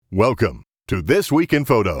Welcome to This Week in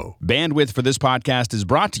Photo. Bandwidth for this podcast is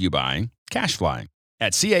brought to you by CashFly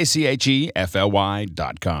at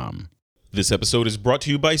CACHEFLY.com. This episode is brought to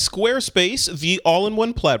you by Squarespace, the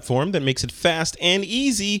all-in-one platform that makes it fast and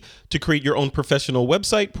easy to create your own professional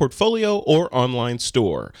website, portfolio, or online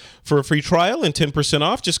store. For a free trial and 10%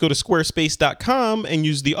 off, just go to squarespace.com and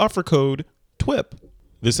use the offer code TWIP.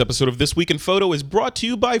 This episode of This Week in Photo is brought to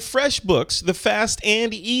you by FreshBooks, the fast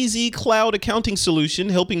and easy cloud accounting solution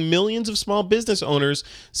helping millions of small business owners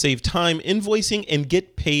save time invoicing and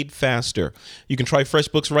get paid faster. You can try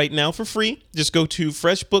FreshBooks right now for free. Just go to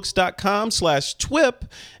freshbooks.com/TWIP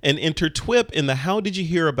and enter TWIP in the How Did You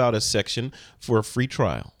Hear About Us section for a free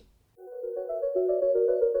trial.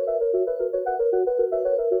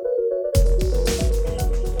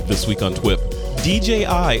 This week on TWIP,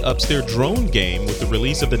 DJI ups their drone game with the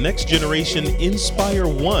release of the next generation Inspire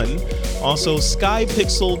 1. Also,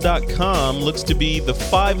 skypixel.com looks to be the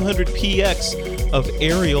 500px of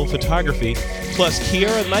aerial photography. Plus,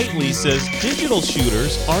 Kiera Knightly says digital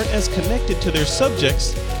shooters aren't as connected to their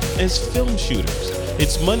subjects as film shooters.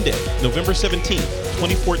 It's Monday, November 17th,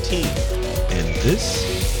 2014, and this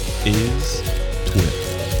is TWIP.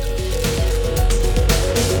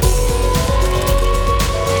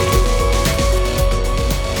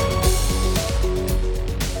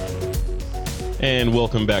 And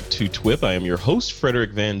welcome back to TWIP. I am your host,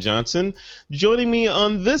 Frederick Van Johnson. Joining me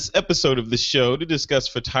on this episode of the show to discuss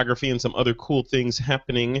photography and some other cool things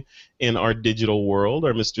happening in our digital world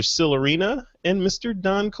are Mr. Syl Arena and Mr.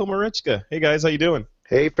 Don Komarechka. Hey guys, how you doing?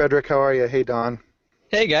 Hey Frederick, how are you? Hey Don.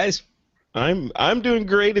 Hey guys. I'm doing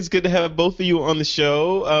great. It's good to have both of you on the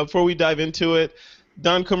show. Before we dive into it,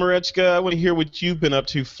 Don Komarechka, I want to hear what you've been up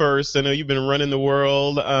to first. I know you've been running the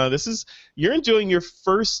world. You're enjoying your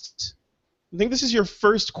first. I think this is your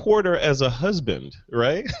first quarter as a husband,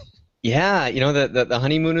 right? Yeah, you know the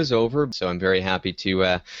honeymoon is over, so I'm very happy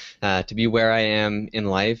to be where I am in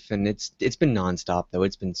life, and it's been nonstop though.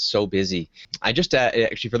 It's been so busy. I just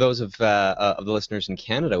actually, for those of the listeners in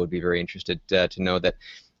Canada, would be very interested to know that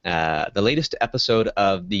the latest episode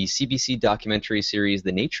of the CBC documentary series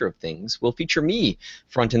The Nature of Things will feature me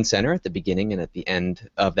front and center at the beginning and at the end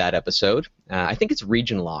of that episode. I think it's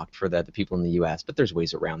region locked for the people in the US, but there's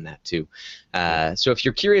ways around that too. So if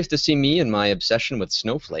you're curious to see me and my obsession with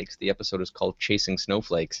snowflakes, the episode is called Chasing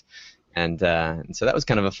Snowflakes. And so that was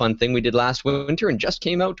kind of a fun thing we did last winter and just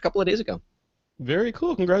came out a couple of days ago. Very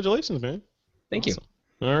cool. Congratulations, man. Thank you.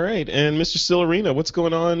 All right, and Mr. Syl Arena, what's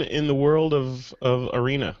going on in the world of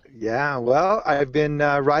Arena? Yeah, well, I've been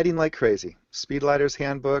riding like crazy. Speedlighter's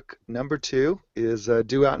Handbook #2 is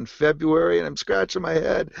due out in February, and I'm scratching my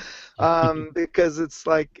head because it's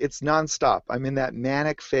nonstop. I'm in that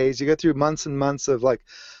manic phase. You go through months and months of like,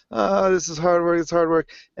 oh, this is hard work, it's hard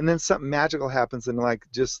work, and then something magical happens, and like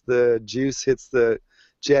just the juice hits the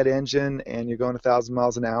jet engine, and you're going 1,000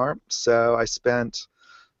 miles an hour. So I spent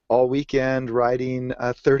all weekend writing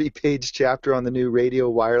a 30-page chapter on the new radio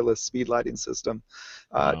wireless speed lighting system.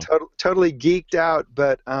 Wow. Totally geeked out,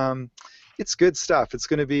 but it's good stuff. It's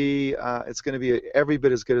going to be every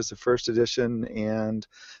bit as good as the first edition, and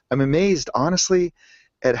I'm amazed, honestly,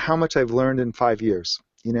 at how much I've learned in 5 years.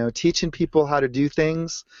 You know, teaching people how to do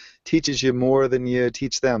things teaches you more than you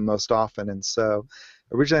teach them most often, and so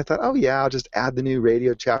originally I thought, oh yeah, I'll just add the new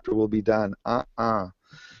radio chapter, we'll be done.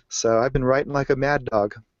 So I've been writing like a mad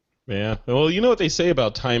dog. Yeah. Well, you know what they say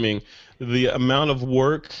about timing. The amount of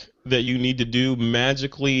work that you need to do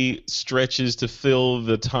magically stretches to fill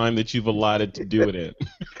the time that you've allotted to do it in.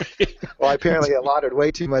 Well, I apparently allotted way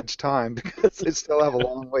too much time because I still have a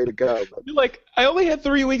long way to go. But. You're like, I only had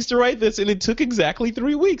 3 weeks to write this, and it took exactly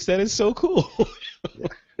 3 weeks. That is so cool.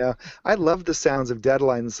 Yeah. I love the sounds of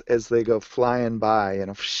deadlines as they go flying by. You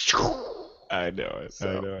know. I know it.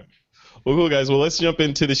 I know it. Well, cool, guys. Well, let's jump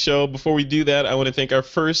into the show. Before we do that, I want to thank our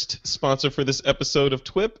first sponsor for this episode of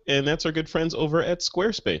TWIP, and that's our good friends over at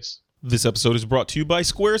Squarespace. This episode is brought to you by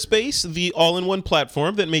Squarespace, the all-in-one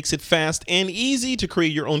platform that makes it fast and easy to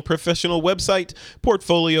create your own professional website,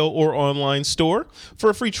 portfolio, or online store.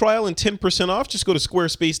 For a free trial and 10% off, just go to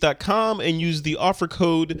squarespace.com and use the offer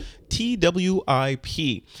code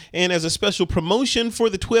TWIP. And as a special promotion for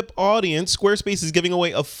the TWIP audience, Squarespace is giving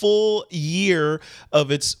away a full year of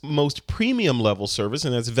its most premium level service,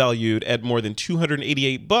 and that's valued at more than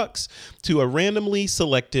 $288 to a randomly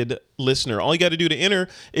selected listener. All you got to do to enter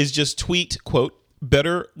is just tweet, quote,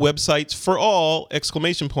 "Better Websites for All!" !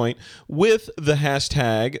 With the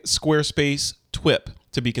hashtag Squarespace TWIP.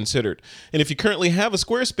 to be considered. And if you currently have a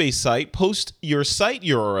Squarespace site, post your site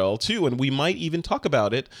URL too, and we might even talk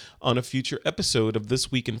about it on a future episode of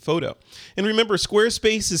This Week in Photo. And remember,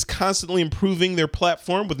 Squarespace is constantly improving their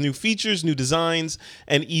platform with new features, new designs,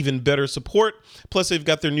 and even better support. Plus, they've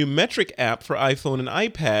got their new metric app for iPhone and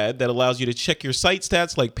iPad that allows you to check your site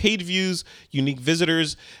stats like page views, unique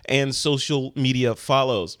visitors, and social media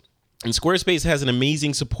follows. And Squarespace has an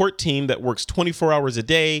amazing support team that works 24 hours a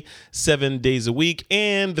day, 7 days a week,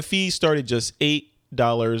 and the fee started just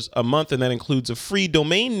 $8 a month, and that includes a free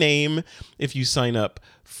domain name if you sign up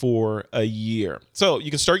for a year. So you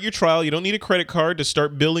can start your trial. You don't need a credit card to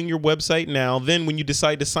start building your website now. Then when you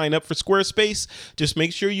decide to sign up for Squarespace, just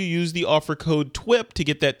make sure you use the offer code TWIP to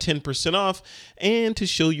get that 10% off and to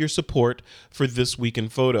show your support for This Week in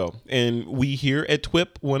Photo. And we here at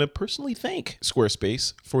TWIP want to personally thank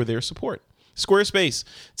Squarespace for their support. Squarespace,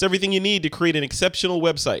 it's everything you need to create an exceptional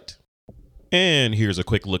website. And here's a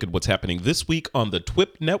quick look at what's happening this week on the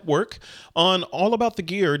TWIP network. On All About the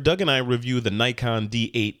Gear, Doug and I review the Nikon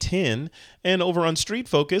D810. And over on Street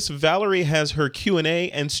Focus, Valerie has her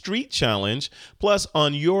Q&A and Street Challenge. Plus,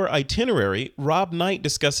 on Your Itinerary, Rob Knight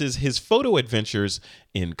discusses his photo adventures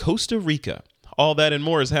in Costa Rica. All that and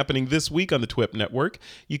more is happening this week on the TWIP network.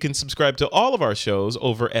 You can subscribe to all of our shows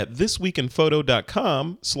over at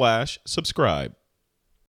thisweekinphoto.com/subscribe.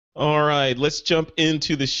 All right, let's jump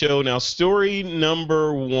into the show now. Story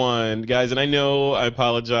number 1, guys, and I know I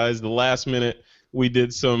apologize. The last minute we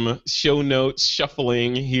did some show notes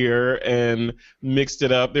shuffling here and mixed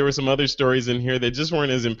it up. There were some other stories in here that just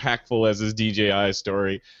weren't as impactful as this DJI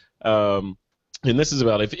story. And this is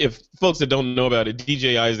about, if folks that don't know about it,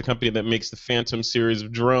 DJI is the company that makes the Phantom series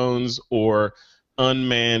of drones or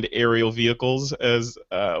unmanned aerial vehicles,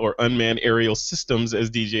 or unmanned aerial systems, as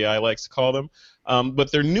DJI likes to call them.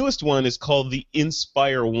 But their newest one is called the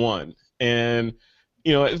Inspire 1. And,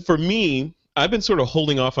 for me, I've been sort of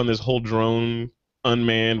holding off on this whole drone,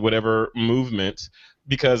 unmanned, whatever movement,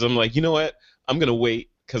 because I'm like, you know what? I'm going to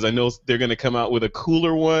wait, because I know they're going to come out with a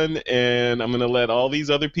cooler one, and I'm going to let all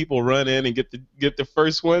these other people run in and get the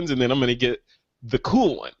first ones, and then I'm going to get the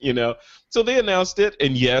cool one, So they announced it,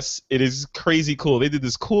 and yes, it is crazy cool. They did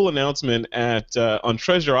this cool announcement on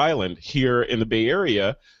Treasure Island here in the Bay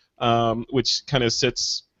Area, which kind of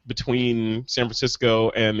sits between San Francisco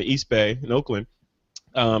and the East Bay in Oakland.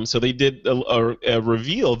 So they did a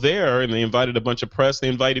reveal there, and they invited a bunch of press. They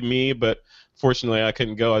invited me, but fortunately I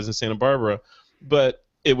couldn't go. I was in Santa Barbara. But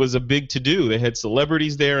it was a big to-do. They had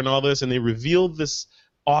celebrities there and all this, and they revealed this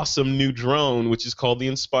awesome new drone, which is called the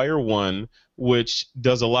Inspire 1, which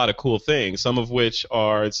does a lot of cool things, some of which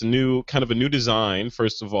are, it's a new design,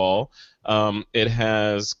 first of all.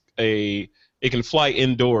 It can fly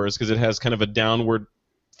indoors because it has kind of a downward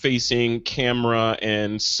facing camera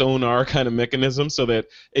and sonar kind of mechanism so that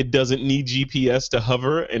it doesn't need GPS to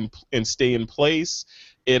hover and stay in place.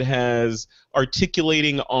 It has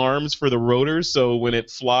articulating arms for the rotors, so when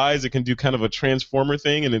it flies, it can do kind of a transformer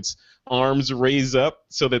thing, and its arms raise up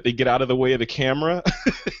so that they get out of the way of the camera.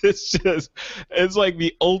 It's like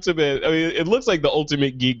the ultimate. I mean, it looks like the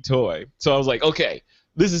ultimate geek toy. So I was like, okay,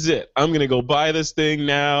 this is it. I'm gonna go buy this thing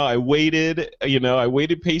now. I waited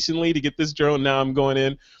patiently to get this drone. Now I'm going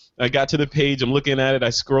in. I got to the page. I'm looking at it.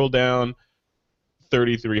 I scroll down.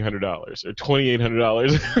 $3,300 or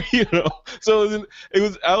 $2,800, So it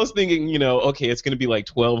was. I was thinking, okay, it's gonna be like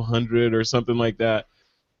 $1,200 or something like that.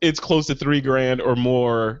 It's close to $3,000 or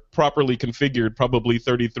more, properly configured, probably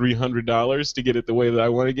 $3,300 to get it the way that I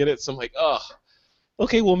want to get it. So I'm like, oh,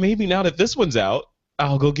 okay, well maybe now that this one's out,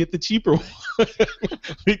 I'll go get the cheaper one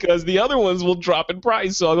because the other ones will drop in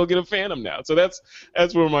price. So I'll go get a Phantom now. So that's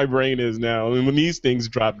where my brain is now. And when these things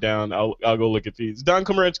drop down, I'll go look at these. Don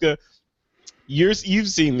Komarechka, you've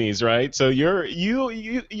seen these, right? So you're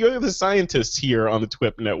the scientist here on the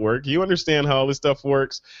TWIP network. You understand how all this stuff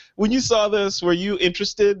works. When you saw this, were you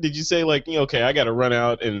interested? Did you say like, okay, I got to run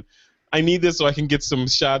out and I need this so I can get some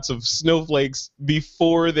shots of snowflakes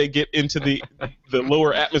before they get into the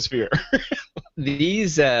lower atmosphere?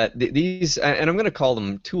 These and I'm going to call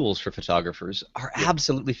them tools for photographers, are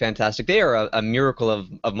absolutely fantastic. They are a miracle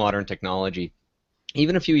of modern technology.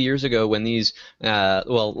 Even a few years ago when these,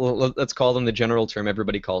 let's call them the general term,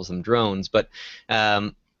 everybody calls them drones, but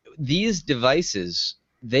these devices,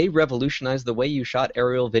 they revolutionized the way you shot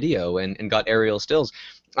aerial video and got aerial stills.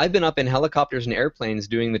 I've been up in helicopters and airplanes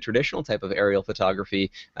doing the traditional type of aerial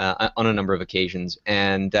photography on a number of occasions,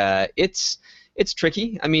 and it's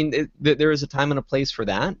tricky. I mean, there is a time and a place for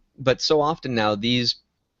that, but so often now these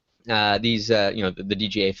these, the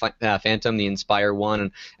DJI Phantom, the Inspire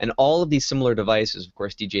One, and all of these similar devices. Of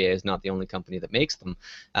course, DJI is not the only company that makes them.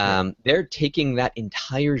 They're taking that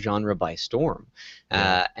entire genre by storm,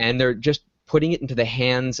 and they're just putting it into the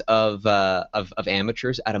hands of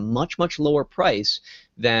amateurs at a much, much lower price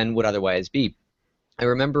than would otherwise be. I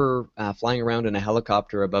remember flying around in a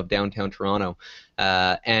helicopter above downtown Toronto,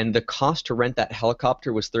 and the cost to rent that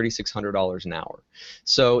helicopter was $3,600 an hour.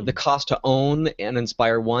 So the cost to own an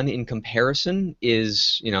Inspire One in comparison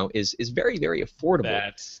is very, very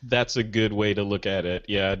affordable. That's a good way to look at it.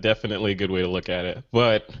 Yeah, definitely a good way to look at it.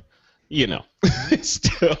 But it's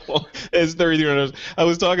still, it's $3,300. I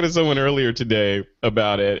was talking to someone earlier today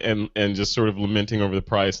about it and just sort of lamenting over the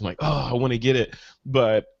price and like, oh, I want to get it,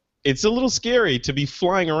 but it's a little scary to be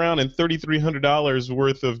flying around in $3,300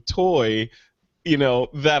 worth of toy,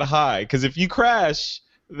 that high. Because if you crash,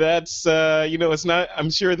 that's, it's not.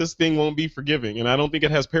 I'm sure this thing won't be forgiving, and I don't think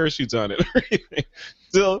it has parachutes on it or anything.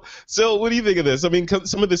 So what do you think of this? I mean,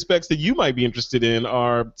 some of the specs that you might be interested in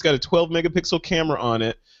are it's got a 12-megapixel camera on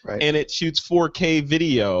it, and it shoots 4K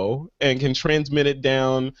video and can transmit it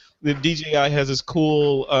down. The DJI has this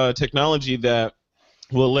cool technology that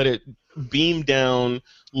will let it beam down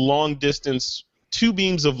long distance, 2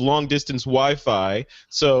 beams of long distance Wi-Fi,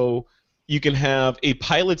 so you can have a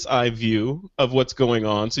pilot's eye view of what's going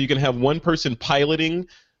on. So you can have one person piloting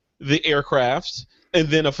the aircraft and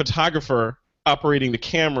then a photographer operating the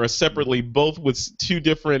camera separately, both with two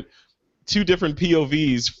different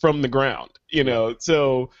POVs from the ground.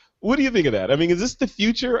 So what do you think of that? I mean, is this the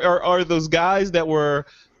future, or are those guys that were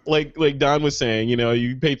like Don was saying, you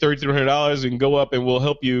pay $3,300 and go up and we'll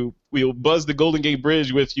help you. We'll buzz the Golden Gate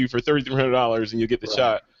Bridge with you for $3,300 and you get the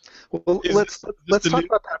shot. Well, let's talk about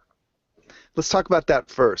that. Let's talk about that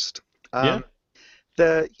first. The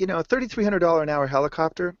 $3,300 an hour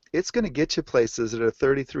helicopter, it's going to get you places that a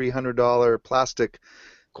 $3,300 plastic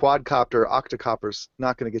quadcopter, octocopter's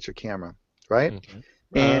not going to get your camera, right?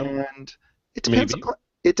 And it depends.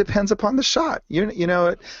 It depends upon the shot.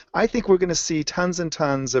 I think we're going to see tons and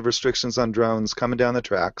tons of restrictions on drones coming down the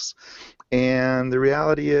tracks, and the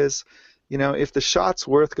reality is, if the shot's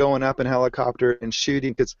worth going up in helicopter and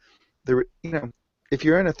shooting, because if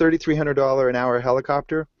you're in a $3,300 an hour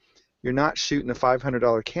helicopter, you're not shooting a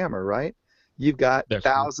 $500 camera, right? You've got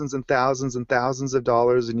thousands and thousands and thousands of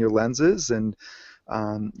dollars in your lenses and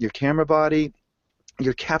your camera body.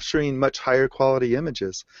 You're capturing much higher quality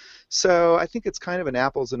images. So I think it's kind of an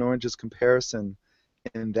apples and oranges comparison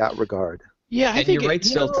in that regard. Yeah, I think you're right,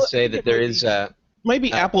 Syl, to say that there is might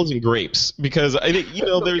be apples and grapes, because I think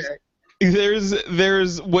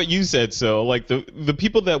there's what you said, Syl, like the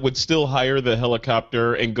people that would still hire the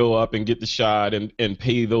helicopter and go up and get the shot and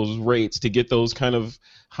pay those rates to get those kind of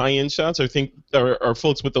high-end shots, I think are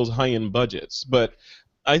folks with those high-end budgets. But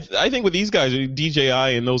I think with these guys,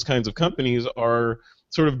 DJI and those kinds of companies are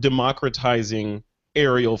sort of democratizing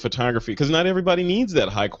aerial photography, because not everybody needs that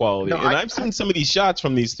high quality. I've seen some of these shots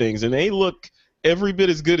from these things, and they look every bit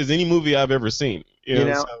as good as any movie I've ever seen.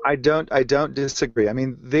 I don't disagree. I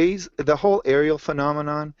mean, the whole aerial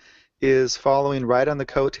phenomenon is following right on the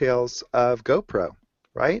coattails of GoPro,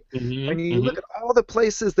 right? When you look at all the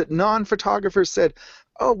places that non-photographers said,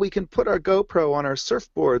 oh, we can put our GoPro on our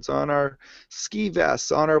surfboards, on our ski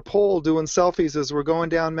vests, on our pole doing selfies as we're going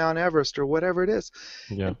down Mount Everest or whatever it is.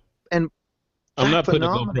 Yeah. And I'm not putting a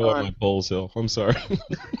GoPro on my pole, Syl. I'm sorry.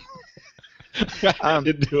 I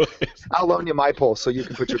didn't do it. I'll loan you my pole so you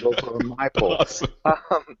can put your GoPro on my pole. Awesome.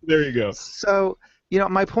 There you go. So,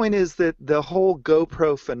 my point is that the whole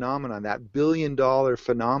GoPro phenomenon, that billion-dollar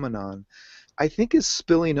phenomenon, I think is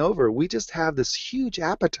spilling over. We just have this huge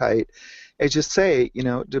appetite, as you say,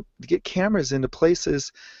 to get cameras into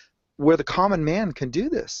places where the common man can do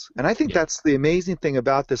this. And I think that's the amazing thing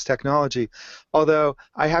about this technology. Although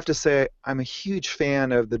I have to say I'm a huge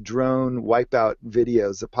fan of the drone wipeout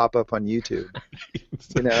videos that pop up on YouTube.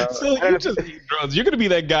 So you just hate drones. You're going to be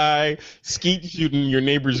that guy skeet shooting your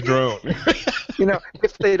neighbor's drone.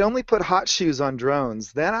 If they'd only put hot shoes on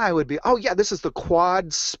drones, then I would be, oh yeah, this is the quad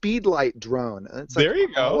speedlight drone. It's like there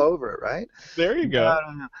you go. All over it, right? There you go.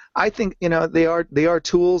 I think they are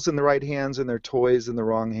tools in the right hands and they're toys in the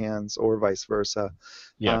wrong hands, or vice versa.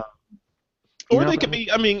 Yeah. Or they could be.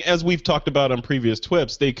 I mean, as we've talked about on previous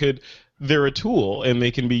TWIPs, they're a tool and they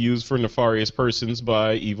can be used for nefarious persons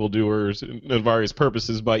by evildoers, nefarious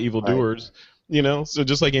purposes by evildoers. Right. So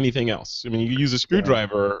just like anything else. I mean, you use a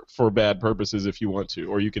screwdriver for bad purposes if you want to,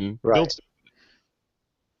 or you can build stuff.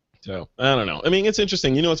 So, I don't know. I mean, it's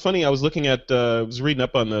interesting. It's funny. I was looking at, I was reading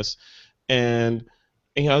up on this, and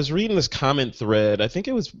I was reading this comment thread. I think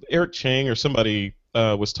it was Eric Chang or somebody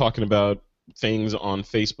was talking about things on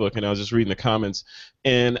Facebook, and I was just reading the comments,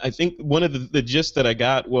 and I think one of the gist that I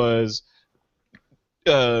got was,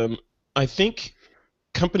 I think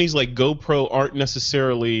companies like GoPro aren't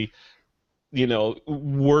necessarily,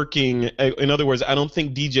 working. In other words, I don't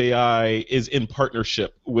think DJI is in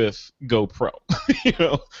partnership with GoPro,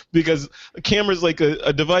 because cameras like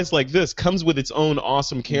a device like this comes with its own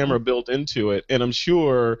awesome camera built into it, and I'm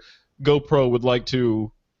sure GoPro would like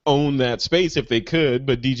to own that space if they could,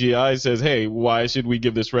 but DJI says, hey, why should we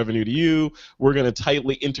give this revenue to you? We're going to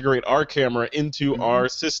tightly integrate our camera into our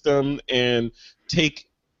system and take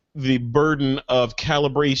the burden of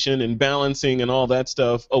calibration and balancing and all that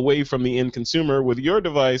stuff away from the end consumer with your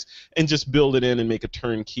device and just build it in and make a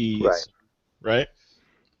turnkey. Right?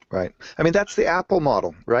 Right. I mean, that's the Apple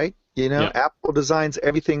model, right? Apple designs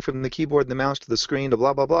everything from the keyboard and the mouse to the screen to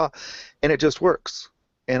blah, blah, blah, and it just works.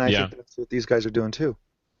 And I think that's what these guys are doing too.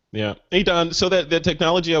 Yeah. Hey, Don, so that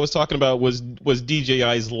technology I was talking about was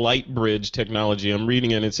DJI's Lightbridge technology. I'm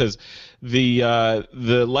reading it, and it says the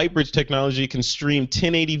Lightbridge technology can stream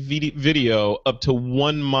 1080 video up to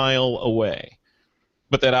 1 mile away.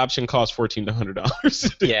 But that option costs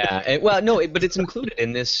 $1,400. Yeah. But it's included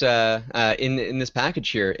in this in this package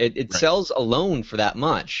here. It sells alone for that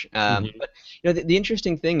much. But the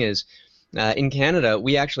interesting thing is, in Canada,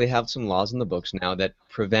 we actually have some laws in the books now that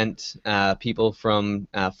prevent people from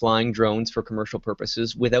flying drones for commercial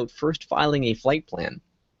purposes without first filing a flight plan.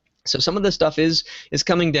 So some of the stuff is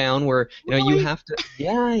coming down where you have to.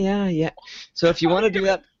 Yeah. So if you want to do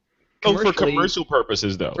that. For commercial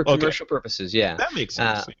purposes, though. For commercial purposes, yeah. That makes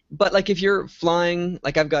sense. But like if you're flying,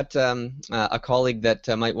 like I've got a colleague that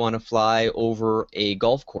might want to fly over a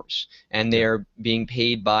golf course, and they're being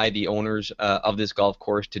paid by the owners of this golf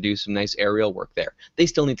course to do some nice aerial work there. They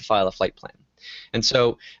still need to file a flight plan. And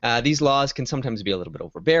so these laws can sometimes be a little bit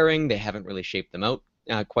overbearing. They haven't really shaped them out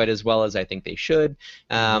quite as well as I think they should.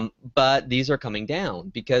 But these are coming down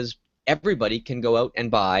because everybody can go out and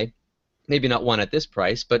buy, maybe not one at this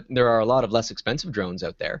price, but there are a lot of less expensive drones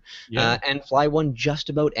out there, and fly one just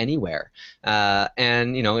about anywhere.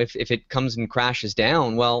 And if it comes and crashes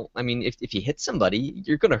down, well, I mean, if you hit somebody,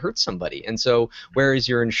 you're going to hurt somebody. And so, where is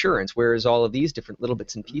your insurance? Where is all of these different little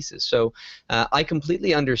bits and pieces? So, I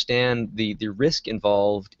completely understand the risk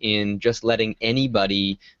involved in just letting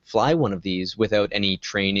anybody fly one of these without any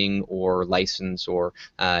training or license or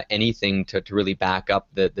anything to really back up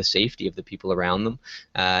the safety of the people around them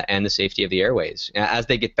and the safety of the airways. As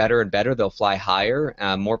they get better and better, they'll fly higher.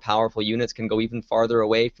 More powerful units can go even farther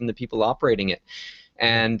away from the people operating it.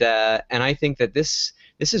 And I think that this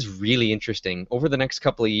is really interesting. Over the next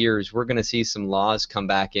couple of years, we're going to see some laws come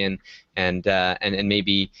back in and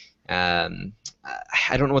maybe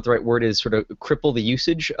I don't know what the right word is, sort of cripple the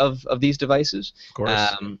usage of these devices. Of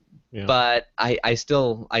course. But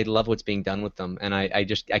I love what's being done with them, and I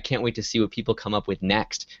can't wait to see what people come up with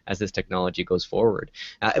next as this technology goes forward.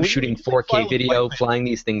 Shooting 4K video, flying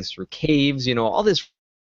these things through caves, all this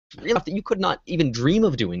stuff that you could not even dream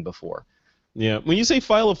of doing before. Yeah, when you say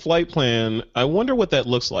file a flight plan, I wonder what that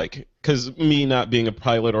looks like. Because me not being a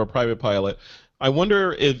pilot or a private pilot, I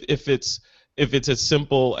wonder if it's as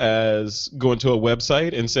simple as going to a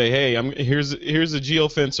website and say, hey, here's a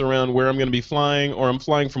geofence around where I'm going to be flying, or I'm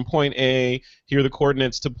flying from point A, here are the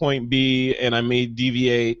coordinates to point B, and I may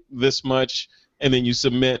deviate this much, and then you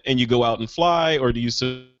submit and you go out and fly, or do you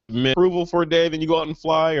submit approval for a day, then you go out and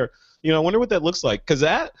fly, or I wonder what that looks like, because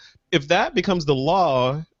if that becomes the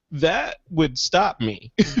law, that would stop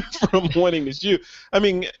me from wanting to shoot. I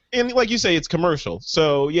mean, and like you say, it's commercial.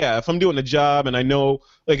 So, yeah, if I'm doing a job and I know,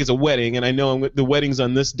 like it's a wedding, and I know the wedding's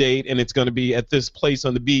on this date and it's going to be at this place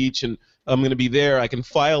on the beach and I'm going to be there, I can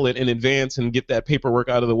file it in advance and get that paperwork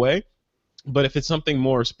out of the way. But if it's something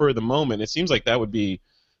more spur of the moment, it seems like that would be,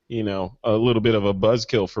 a little bit of a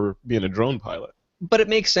buzzkill for being a drone pilot. But it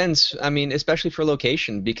makes sense, I mean, especially for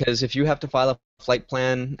location, because if you have to file a flight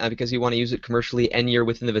plan because you want to use it commercially and you're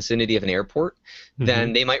within the vicinity of an airport,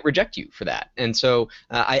 then they might reject you for that. And so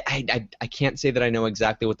I can't say that I know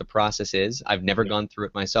exactly what the process is. I've never gone through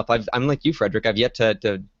it myself. I'm like you, Frederick. I've yet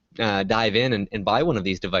to dive in and buy one of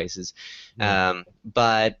these devices.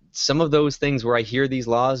 But some of those things where I hear these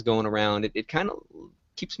laws going around, it kind of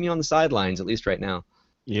keeps me on the sidelines, at least right now.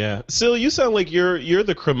 Yeah, Syl, you sound like you're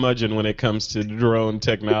the curmudgeon when it comes to drone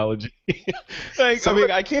technology.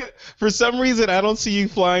 I can't. For some reason, I don't see you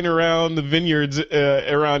flying around the vineyards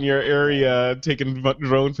around your area taking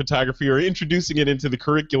drone photography or introducing it into the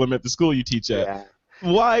curriculum at the school you teach at. Yeah.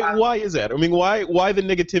 Why is that? I mean, why the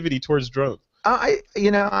negativity towards drones?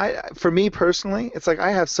 For me personally, it's like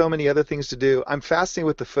I have so many other things to do. I'm fasting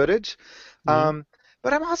with the footage.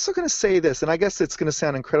 But I'm also going to say this, and I guess it's going to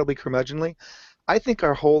sound incredibly curmudgeonly. I think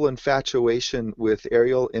our whole infatuation with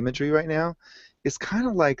aerial imagery right now is kind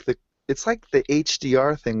of like it's like the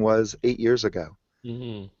HDR thing was 8 years ago.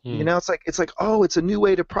 Mm-hmm. It's like, oh, it's a new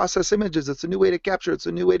way to process images, it's a new way to capture, it's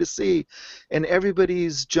a new way to see, and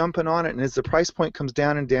everybody's jumping on it. And as the price point comes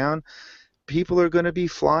down and down, people are going to be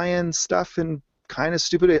flying stuff in kind of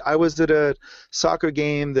stupid. I was at a soccer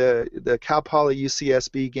game, the Cal Poly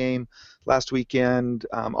UCSB game last weekend.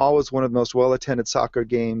 Always one of the most well-attended soccer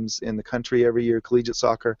games in the country every year, collegiate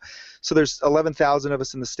soccer. So there's 11,000 of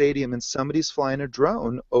us in the stadium, and somebody's flying a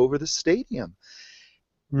drone over the stadium.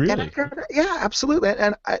 Really? Yeah, absolutely.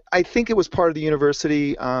 And I think it was part of the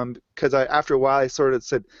university, because after a while I sort of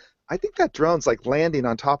said, I think that drone's like landing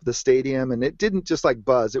on top of the stadium, and it didn't just like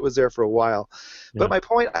buzz. It was there for a while. Yeah. But my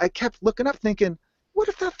point, I kept looking up thinking, what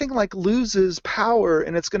if that thing like loses power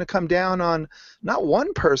and it's going to come down on not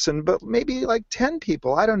one person, but maybe like 10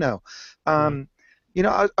 people? I don't know.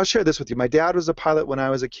 I'll share this with you. My dad was a pilot when I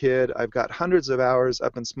was a kid. I've got hundreds of hours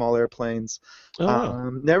up in small airplanes. Oh,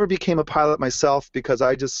 wow. Never became a pilot myself because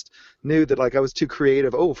I just knew that like I was too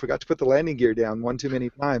creative. Oh, forgot to put the landing gear down one too many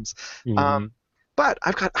times. But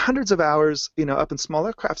I've got hundreds of hours, up in small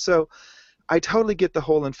aircraft. So I totally get the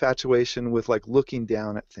whole infatuation with like looking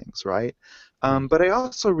down at things, right? But I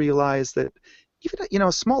also realize that even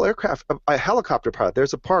a small aircraft, a helicopter pilot.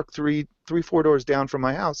 There's a park three, 4 doors down from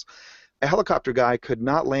my house. A helicopter guy could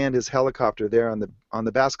not land his helicopter there on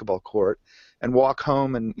the basketball court and walk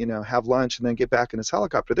home and have lunch and then get back in his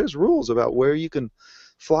helicopter. There's rules about where you can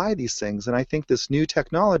fly these things, and I think this new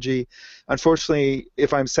technology, unfortunately,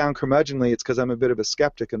 if I sound curmudgeonly, it's because I'm a bit of a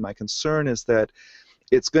skeptic, and my concern is that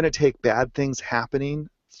it's going to take bad things happening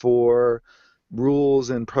for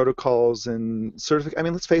rules and protocols and certificate. I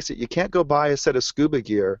mean, let's face it, you can't go buy a set of scuba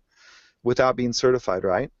gear without being certified,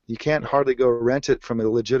 right? You can't hardly go rent it from a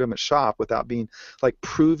legitimate shop without being like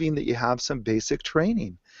proving that you have some basic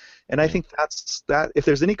training. And I think that's that. If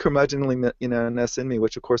there's any curmudgeonliness in me,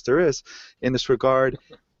 which of course there is in this regard,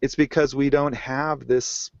 it's because we don't have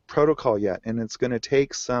this protocol yet, and it's going to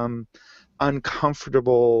take some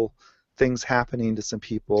uncomfortable things happening to some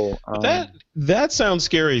people. That sounds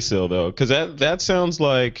scary, Syl, though, because that sounds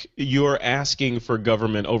like you're asking for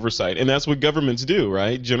government oversight, and that's what governments do,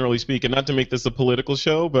 right? Generally speaking, not to make this a political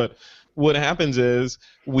show, but what happens is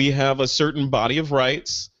we have a certain body of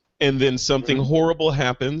rights, and then something horrible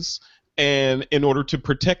happens, and in order to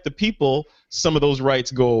protect the people, some of those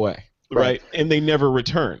rights go away, right? And they never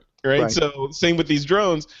return, right? So same with these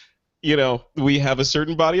drones. We have a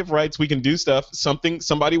certain body of rights. We can do stuff.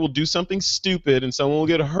 Somebody will do something stupid, and someone will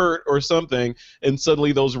get hurt or something, and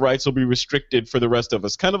suddenly those rights will be restricted for the rest of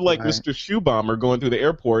us. Kind of like Mr. Shoe Bomber going through the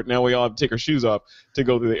airport. Now we all have to take our shoes off to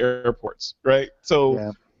go through the airports, right?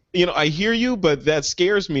 So, I hear you, but that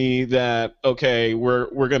scares me that, okay,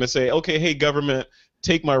 we're going to say, okay, hey, government,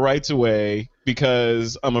 take my rights away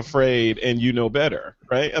because I'm afraid and you know better,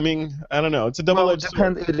 right? I mean, I don't know. It's a double-edged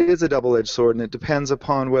sword. It is a double-edged sword, and it depends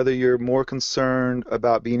upon whether you're more concerned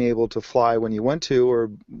about being able to fly when you want to,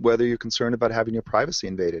 or whether you're concerned about having your privacy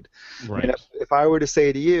invaded. Right. And if I were to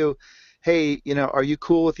say to you, hey, are you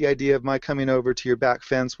cool with the idea of my coming over to your back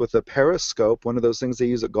fence with a periscope, one of those things they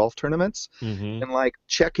use at golf tournaments, and like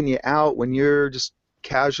checking you out when you're just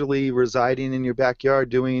casually residing in your backyard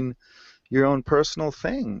doing your own personal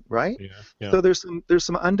thing, right? Yeah. So there's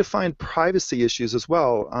some undefined privacy issues as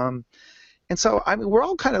well. And so I mean, we're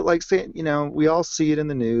all kind of like saying, we all see it in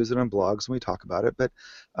the news and on blogs and we talk about it, but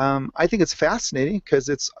I think it's fascinating because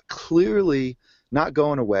it's clearly not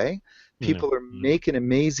going away. People are making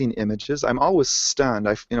amazing images. I'm always stunned.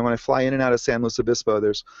 When I fly in and out of San Luis Obispo,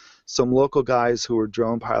 there's some local guys who are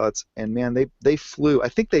drone pilots, and man, they flew. I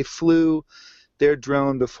think they flew their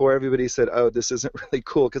drone before everybody said, oh, this isn't really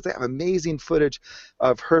cool, because they have amazing footage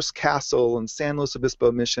of Hearst Castle and San Luis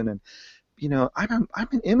Obispo Mission. And I'm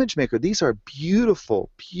an image maker. These are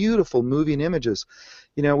beautiful, beautiful moving images.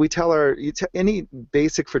 We tell any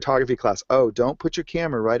basic photography class, oh, don't put your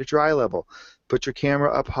camera right at your eye level. Put your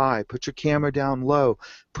camera up high. Put your camera down low.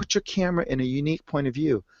 Put your camera in a unique point of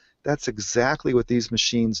view. That's exactly what these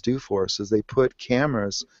machines do for us, is they put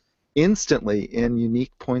cameras instantly in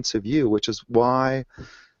unique points of view, which is why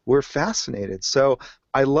we're fascinated. So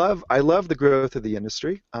I love the growth of the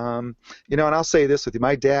industry. And I'll say this with you.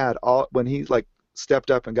 My dad, when he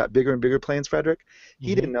stepped up and got bigger and bigger planes, Frederick,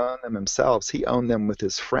 he didn't own them himself. He owned them with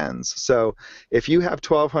his friends. So if you have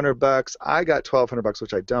 $1,200, I got $1,200,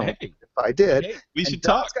 which I don't. Hey. If I did, we should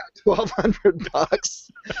Don's talk. got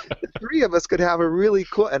 $1,200. The three of us could have a really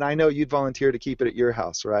cool. And I know you'd volunteer to keep it at your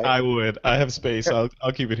house, right? I would. I have space. I'll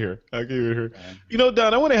keep it here. You know,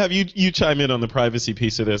 Don, I want to have you chime in on the privacy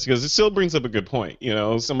piece of this because it still brings up a good point. You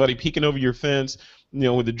know, somebody peeking over your fence, you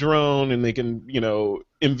know, with a drone, and they can, you know,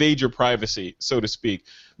 invade your privacy, so to speak.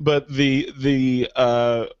 But the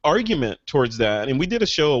argument towards that, and we did a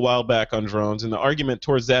show a while back on drones, and the argument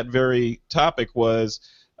towards that very topic was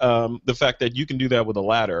the fact that you can do that with a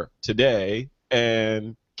ladder today,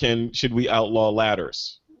 and should we outlaw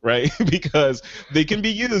ladders, right? Because they can be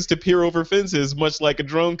used to peer over fences, much like a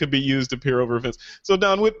drone could be used to peer over a fence. So,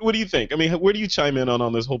 Don, what do you think? I mean, where do you chime in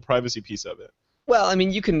on this whole privacy piece of it? Well, I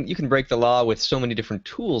mean, you can break the law with so many different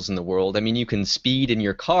tools in the world. I mean, you can speed in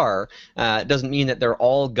your car. It doesn't mean that they're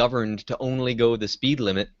all governed to only go the speed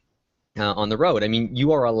limit on the road. I mean,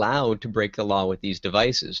 you are allowed to break the law with these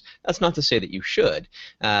devices. That's not to say that you should.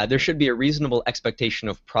 There should be a reasonable expectation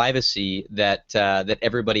of privacy that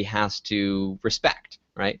everybody has to respect,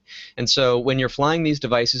 right? And so when you're flying these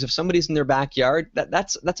devices, if somebody's in their backyard,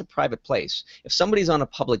 that's a private place. If somebody's on a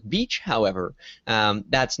public beach, however,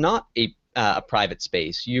 that's not a private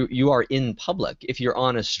space. You are in public. If you're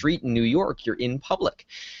on a street in New York, you're in public.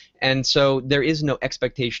 And so there is no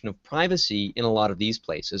expectation of privacy in a lot of these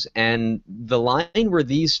places. And the line where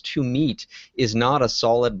these two meet is not a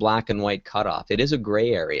solid black and white cutoff. It is a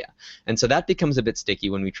gray area. And so that becomes a bit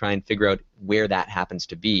sticky when we try and figure out where that happens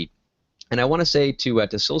to be. And I want to say to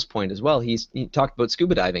Syl's point as well, he talked about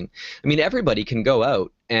scuba diving. I mean, everybody can go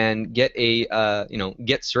out and get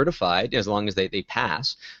get certified as long as they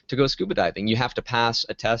pass to go scuba diving. You have to pass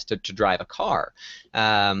a test to drive a car.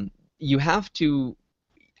 You have to.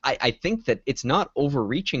 I think that it's not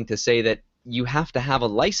overreaching to say that you have to have a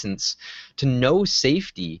license to know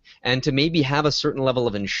safety and to maybe have a certain level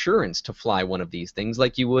of insurance to fly one of these things,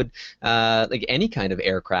 like you would like any kind of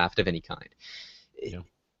aircraft of any kind. Yeah.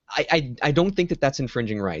 I don't think that that's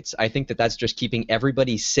infringing rights. I think that that's just keeping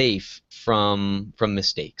everybody safe from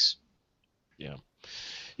mistakes.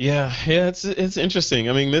 Yeah, it's interesting.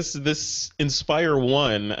 I mean, this Inspire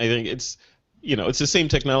 1, I think it's the same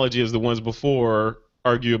technology as the ones before,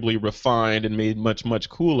 arguably refined and made much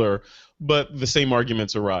cooler, but the same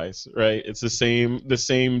arguments arise, right? It's the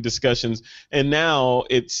same discussions, and now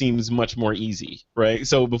it seems much more easy, right?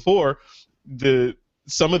 So before,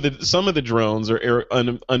 some of the drones or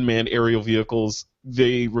unmanned aerial vehicles,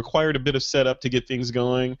 they required a bit of setup to get things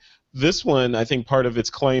going. This one, I think part of its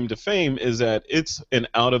claim to fame is that it's an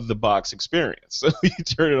out-of-the-box experience. So you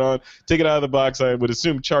turn it on, take it out of the box, I would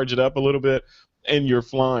assume charge it up a little bit, and you're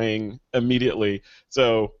flying immediately.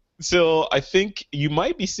 So, Syl, I think you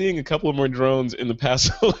might be seeing a couple of more drones in the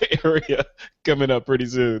Paso area coming up pretty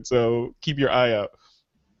soon. So keep your eye out.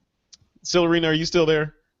 Syl Arena, are you still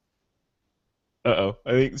there? Uh-oh.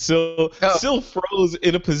 I think Syl froze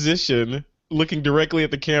in a position looking directly at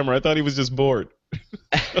the camera. I thought he was just bored.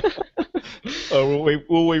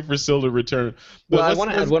 We'll wait for Syl to return. Well, I want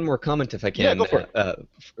to add one more comment if I can, go for it.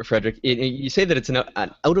 Frederick. You say that it's an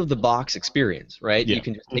out-of-the-box experience, right? Yeah. You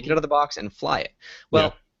can just take it out of the box and fly it.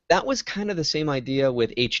 Well, that was kind of the same idea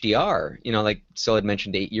with HDR, like Syl had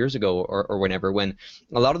mentioned 8 years ago or whenever, when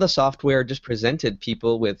a lot of the software just presented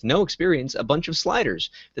people with no experience a bunch of sliders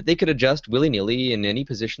that they could adjust willy-nilly in any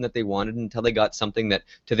position that they wanted until they got something that,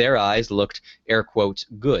 to their eyes, looked, air quotes,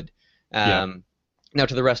 good. Now,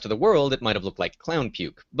 to the rest of the world, it might have looked like clown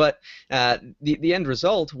puke. But the end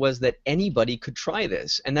result was that anybody could try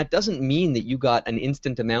this. And that doesn't mean that you got an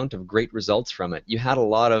instant amount of great results from it. You had a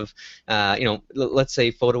lot of, let's say,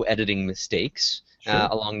 photo editing mistakes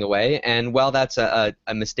along the way. And while that's a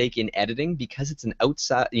mistake in editing, because it's an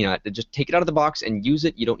outside, just take it out of the box and use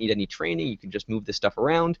it. You don't need any training. You can just move this stuff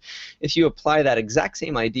around. If you apply that exact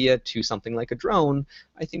same idea to something like a drone,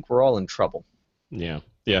 I think we're all in trouble. Yeah.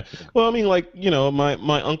 Well, I mean,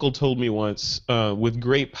 my uncle told me once, with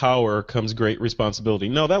great power comes great responsibility.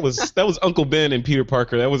 No, that was Uncle Ben and Peter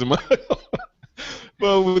Parker. That wasn't my.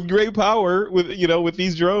 Well, with great power, with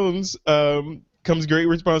these drones, comes great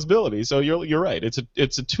responsibility. So you're right.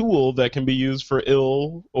 It's a tool that can be used for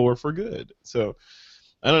ill or for good. So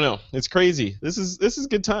I don't know. It's crazy. This is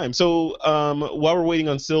good time. So while we're waiting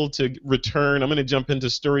on Syl to return, I'm going to jump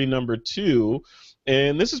into story number 2.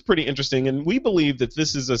 And this is pretty interesting, and we believe that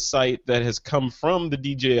this is a site that has come from the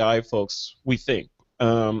DJI folks, we think,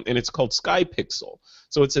 and it's called SkyPixel.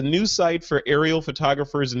 So it's a new site for aerial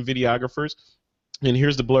photographers and videographers. And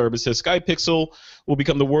here's the blurb. It says, SkyPixel will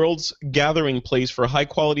become the world's gathering place for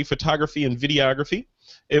high-quality photography and videography.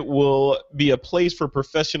 It will be a place for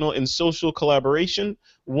professional and social collaboration.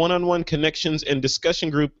 One-on-one connections and discussion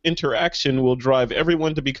group interaction will drive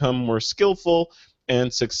everyone to become more skillful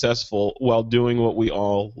and successful while doing what we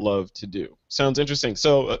all love to do. Sounds interesting.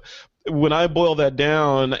 So when I boil that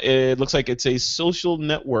down, it looks like it's a social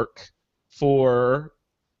network for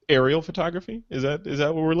aerial photography. Is that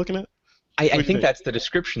what we're looking at? I think that's the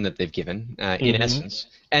description that they've given in essence,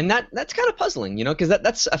 and that's kind of puzzling, because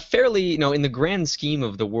that's a fairly, in the grand scheme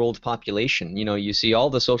of the world population, you see all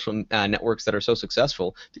the social networks that are so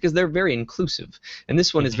successful because they're very inclusive, and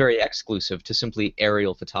this one is very exclusive to simply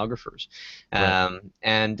aerial photographers. Right.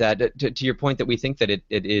 And to your point that we think that it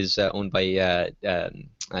is owned by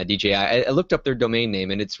DJI, I looked up their domain name,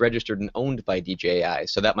 and it's registered and owned by DJI,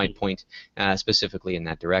 so that might point specifically in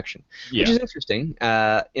that direction, which is interesting.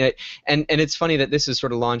 And it's funny that this is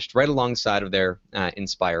sort of launched right alongside of their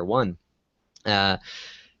Inspire 1. Have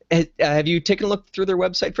you taken a look through their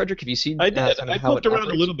website, Frederick? Have you seen? I did. I looked around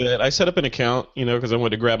a little bit. I set up an account, because I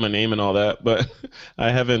wanted to grab my name and all that, but I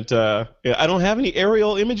haven't. I don't have any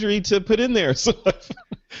aerial imagery to put in there, so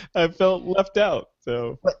I felt left out.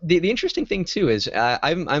 So but the interesting thing too is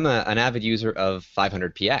I'm an avid user of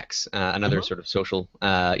 500px, another sort of social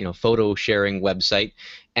photo sharing website,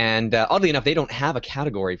 and oddly enough they don't have a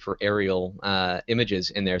category for aerial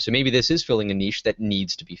images in there, so maybe this is filling a niche that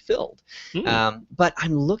needs to be filled. But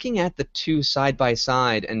I'm looking at the two side by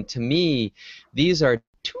side, and to me these are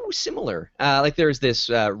too similar. Like there's this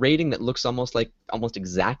rating that looks almost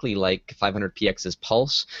exactly like 500px's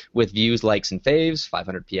Pulse with views, likes, and faves.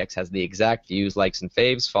 500px has the exact views, likes, and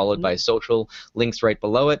faves, followed by social links right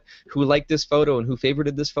below it. Who liked this photo and who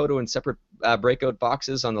favorited this photo in separate breakout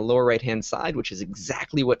boxes on the lower right-hand side, which is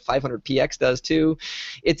exactly what 500px does too.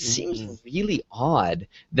 It seems really odd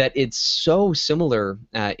that it's so similar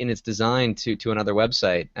in its design to another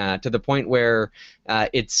website, to the point where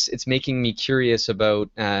it's making me curious about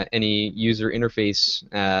any user interface,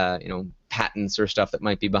 patents or stuff that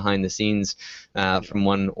might be behind the scenes from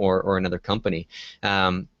one or another company.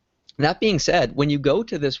 That being said, when you go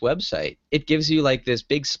to this website, it gives you like this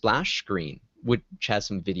big splash screen which has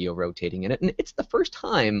some video rotating in it, and it's the first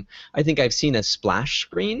time I think I've seen a splash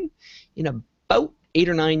screen in about 8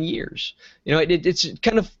 or 9 years. It's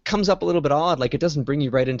kind of comes up a little bit odd, like it doesn't bring you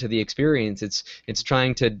right into the experience. It's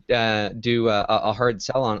trying to do a hard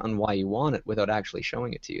sell on why you want it without actually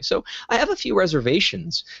showing it to you. So I have a few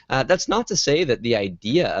reservations. That's not to say that the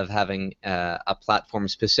idea of having a platform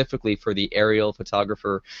specifically for the aerial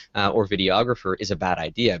photographer or videographer is a bad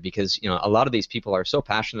idea, because a lot of these people are so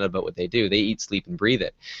passionate about what they do. They eat, sleep, and breathe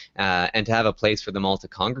it, and to have a place for them all to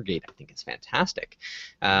congregate, I think is fantastic.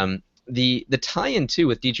 The tie-in too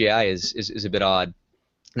with DJI is a bit odd.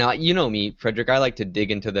 Now, you know me, Frederick, I like to dig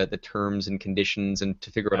into the terms and conditions and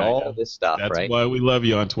to figure out all this stuff, That's right? That's why we love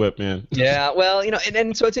you on TWIP, man. Yeah, well,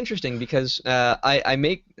 and so it's interesting because I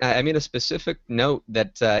made a specific note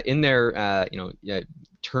that in their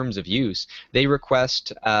terms of use, they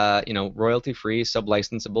request royalty-free,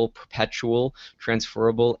 sub-licensable, perpetual,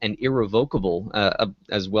 transferable, and irrevocable,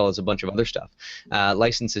 as well as a bunch of other stuff,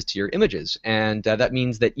 licenses to your images, and that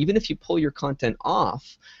means that even if you pull your content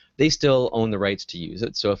off, they still own the rights to use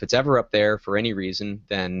it. So if it's ever up there for any reason,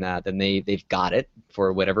 then they've got it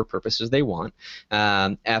for whatever purposes they want,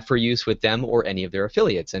 for use with them or any of their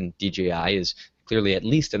affiliates. And DJI is clearly at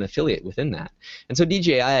least an affiliate within that. And so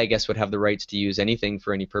DJI, I guess, would have the rights to use anything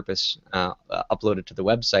for any purpose uploaded to the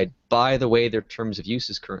website by the way their terms of use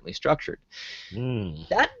is currently structured.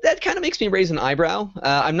 That kind of makes me raise an eyebrow.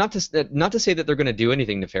 I'm not to say that they're going to do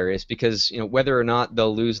anything nefarious, because whether or not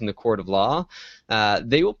they'll lose in the court of law,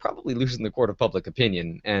 they will probably lose in the court of public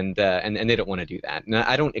opinion, and they don't want to do that. And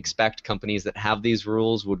I don't expect companies that have these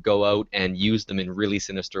rules would go out and use them in really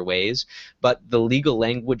sinister ways, but the legal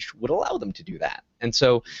language would allow them to do that. And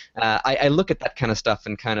so I look at that kind of stuff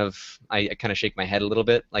and I kind of shake my head a little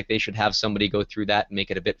bit, like they should have somebody go through that and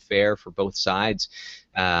make it a bit fair for both sides.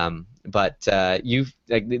 But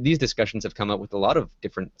these discussions have come up with a lot of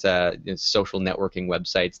different social networking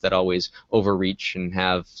websites that always overreach and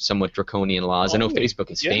have somewhat draconian laws. I know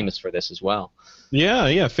Facebook is famous for this as well.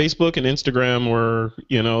 Yeah. Facebook and Instagram were,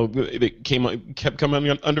 they kept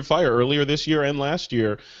coming under fire earlier this year and last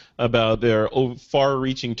year about their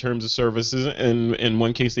far-reaching terms of services, and in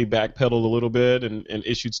one case they backpedaled a little bit and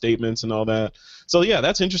issued statements and all that. So yeah,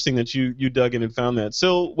 that's interesting that you dug in and found that.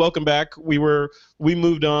 Syl, welcome back. We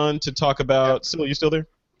moved on to talk about. Syl, you still there?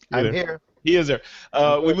 I'm here. He is there.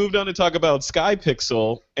 We moved on to talk about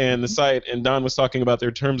SkyPixel and the site, and Don was talking about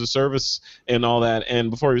their terms of service and all that. And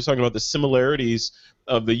before he was talking about the similarities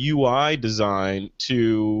of the UI design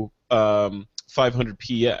to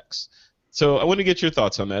 500px. So I want to get your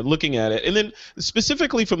thoughts on that, looking at it. And then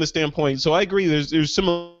specifically from the standpoint, so I agree there's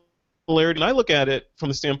similarity, and I look at it from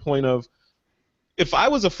the standpoint of if I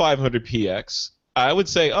was a 500px, I would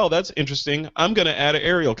say, oh, that's interesting. I'm going to add an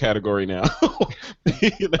aerial category now.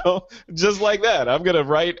 Just like that. I'm going to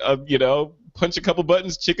write, punch a couple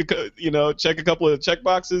buttons, check a couple of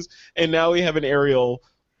checkboxes, and now we have an aerial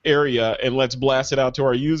area, and let's blast it out to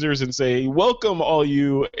our users and say, welcome all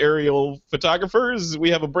you aerial photographers. We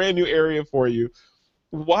have a brand new area for you.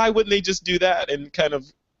 Why wouldn't they just do that and kind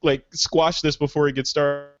of like squash this before it gets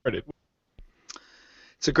started?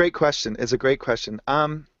 It's a great question. I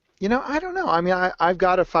don't know. I mean, I've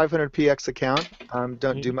got a 500px account.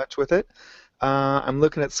 Don't do much with it. I'm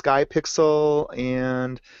looking at SkyPixel,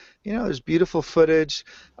 and there's beautiful footage.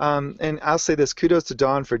 And I'll say this: kudos to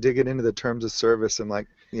Don for digging into the terms of service and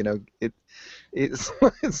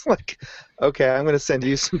it's like, okay, I'm going to send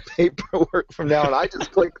you some paperwork from now on. I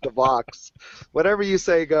just click the box. Whatever you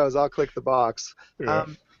say goes. I'll click the box. Yeah.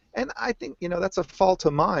 And I think that's a fault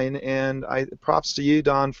of mine. And props to you,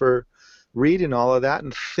 Don, for reading all of that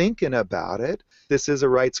and thinking about it. This is a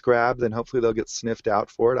rights grab, then hopefully they'll get sniffed out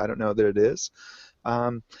for it. I don't know that it is.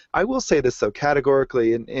 I will say this, though,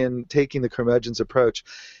 categorically, in taking the curmudgeon's approach.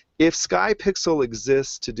 If SkyPixel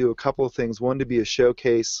exists to do a couple of things, one, to be a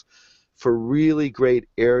showcase for really great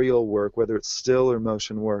aerial work, whether it's still or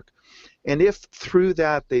motion work, and if through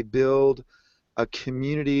that they build a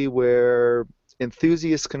community where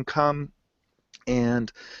enthusiasts can come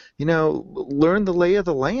and learn the lay of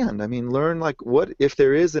the land. I mean, learn what if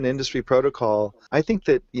there is an industry protocol. I think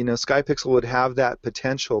that SkyPixel would have that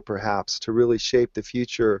potential perhaps to really shape the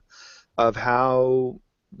future of how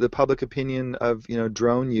the public opinion of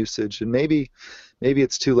drone usage, and maybe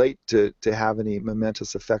it's too late to have any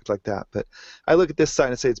momentous effect like that. But I look at this site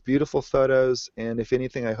and say it's beautiful photos, and if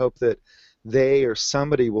anything, I hope that they or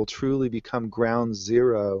somebody will truly become ground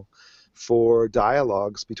zero for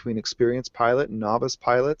dialogues between experienced pilot and novice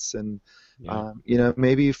pilots, and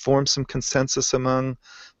maybe form some consensus among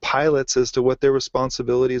pilots as to what their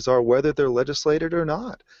responsibilities are, whether they're legislated or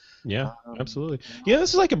not. Yeah, absolutely. Yeah,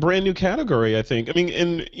 this is like a brand new category, I think. I mean,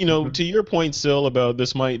 and to your point, Syl, about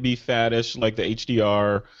this might be faddish, like the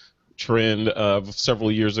HDR trend of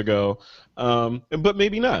several years ago, but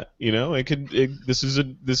maybe not. This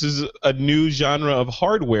is a new genre of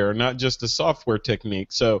hardware, not just a software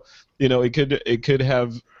technique. So it could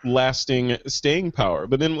have lasting staying power.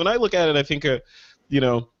 But then when I look at it, I think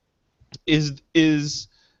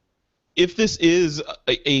if this is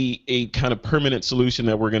a kind of permanent solution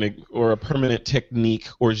that or a permanent technique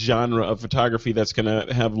or genre of photography that's going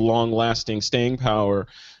to have long-lasting staying power,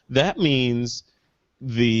 that means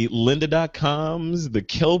the lynda.coms, the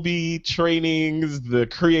Kelby trainings, the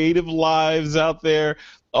Creative Lives out there,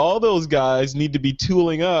 all those guys need to be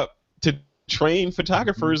tooling up to train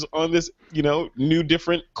photographers on this, new,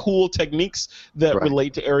 different, cool techniques that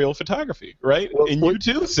relate to aerial photography, right? Well, and you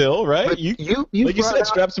too, Syl, right? You like you said,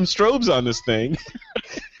 strap some strobes on this thing.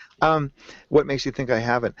 What makes you think I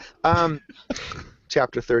haven't?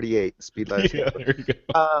 Chapter 38, Speed Lighters. Yeah, there you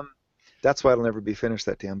go. That's why it'll never be finished,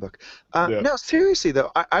 that damn book. No, seriously,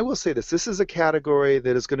 though, I will say this. This is a category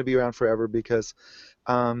that is going to be around forever because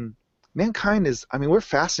mankind we're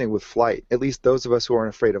fascinated with flight, at least those of us who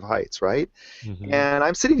aren't afraid of heights, right? Mm-hmm. And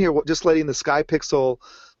I'm sitting here just letting the SkyPixel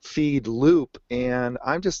feed loop, and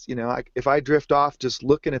I'm just, if I drift off just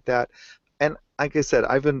looking at that, and like I said,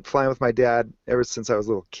 I've been flying with my dad ever since I was a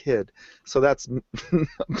little kid, so that's a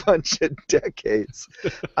bunch of decades.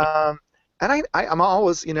 And I'm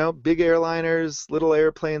always, big airliners, little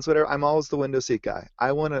airplanes, whatever, I'm always the window seat guy.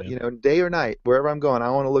 I want to, day or night, wherever I'm going, I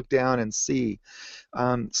want to look down and see.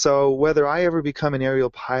 So whether I ever become an aerial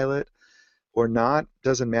pilot or not,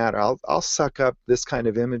 doesn't matter. I'll suck up this kind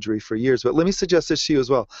of imagery for years. But let me suggest this to you as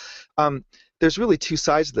well. There's really two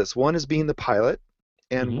sides to this. One is being the pilot,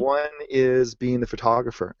 and one is being the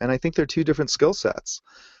photographer. And I think they're two different skill sets.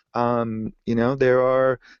 There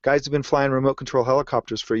are guys who've been flying remote control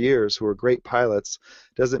helicopters for years who are great pilots.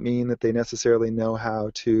 Doesn't mean that they necessarily know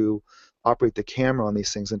how to operate the camera on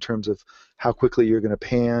these things in terms of how quickly you're going to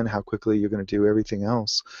pan, how quickly you're going to do everything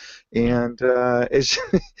else. And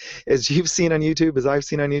as you've seen on YouTube, as I've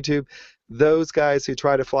seen on YouTube, those guys who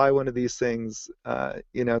try to fly one of these things,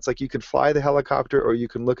 it's like you can fly the helicopter or you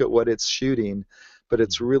can look at what it's shooting, but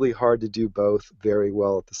it's really hard to do both very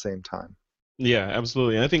well at the same time. Yeah,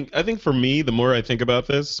 absolutely. And I think for me, the more I think about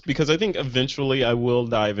this, because I think eventually I will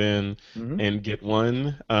dive in Hmm. and get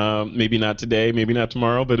one. Maybe not today, maybe not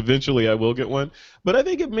tomorrow, but eventually I will get one. But I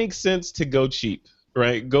think it makes sense to go cheap,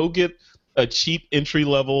 right? Go get a cheap entry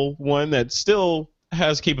level one that still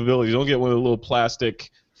has capabilities. Don't get one of the little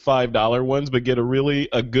plastic $5 ones, but get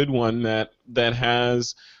a good one that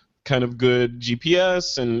has kind of good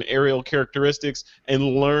GPS and aerial characteristics, and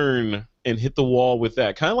learn and hit the wall with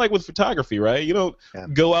that. Kind of like with photography, right? You don't Yeah.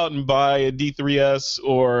 go out and buy a D3S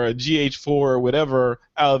or a GH4 or whatever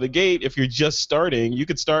out of the gate if you're just starting. You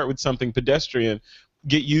could start with something pedestrian,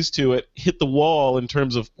 get used to it, hit the wall in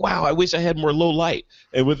terms of, wow, I wish I had more low light.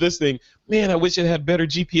 And with this thing, man, I wish it had better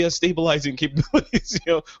GPS stabilizing capabilities,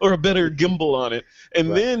 or a better gimbal on it. And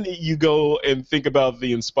Right. then you go and think about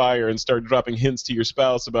the Inspire and start dropping hints to your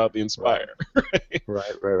spouse about the Inspire. Right? Right.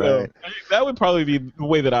 So Right. I think that would probably be the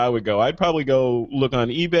way that I would go. I'd probably go look on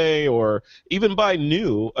eBay or even buy a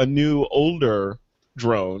new older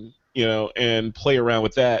drone, and play around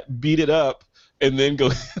with that, beat it up, and then go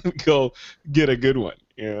go get a good one.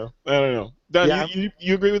 I don't know. Don, Yeah.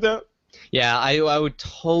 you agree with that? Yeah, I would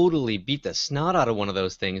totally beat the snot out of one of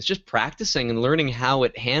those things, just practicing and learning how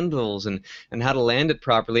it handles and how to land it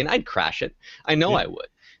properly, and I'd crash it. I know Yeah. I would.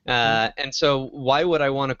 And so why would I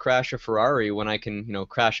want to crash a Ferrari when I can,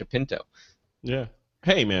 crash a Pinto? Yeah.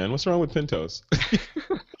 Hey man, what's wrong with Pintos?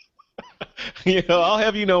 I'll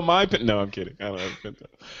have my Pinto. No, I'm kidding. I don't have a Pinto.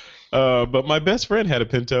 But my best friend had a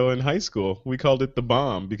Pinto in high school. We called it the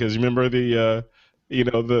bomb because remember the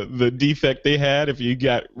defect they had. If you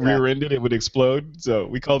got rear-ended, it would explode. So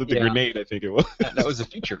we called it the grenade. I think it was. That was the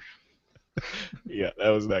future. Yeah, that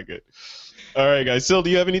was not good. All right, guys. Syl, do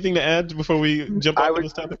you have anything to add before we jump off on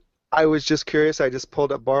this topic? I was just curious. I just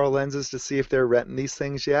pulled up Borrow Lenses to see if they're renting these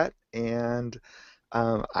things yet, and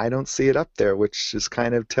I don't see it up there, which is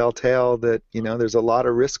kind of telltale that there's a lot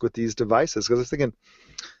of risk with these devices. Because I was thinking,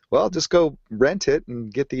 well, just go rent it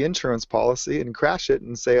and get the insurance policy and crash it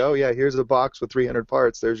and say, oh yeah, here's a box with 300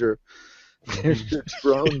 parts. There's your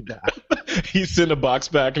drone back. You send a box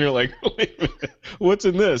back and you're like, wait a minute, what's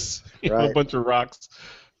in this? Right. A bunch of rocks.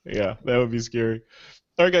 Yeah, that would be scary.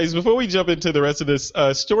 All right, guys, before we jump into the rest of this,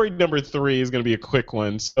 story number 3 is going to be a quick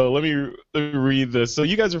one. So let me read this. So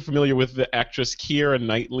you guys are familiar with the actress Kiera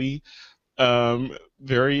Knightly.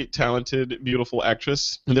 Very talented, beautiful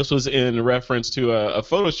actress. And this was in reference to a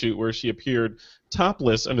photo shoot where she appeared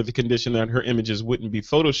topless under the condition that her images wouldn't be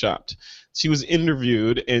photoshopped. She was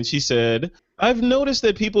interviewed and she said, I've noticed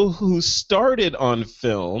that people who started on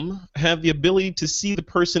film have the ability to see the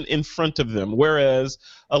person in front of them, whereas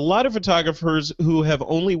a lot of photographers who have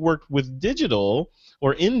only worked with digital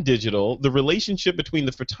or in digital, the relationship between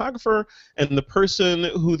the photographer and the person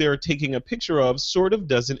who they're taking a picture of sort of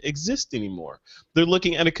doesn't exist anymore. They're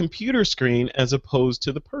looking at a computer screen as opposed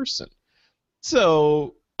to the person.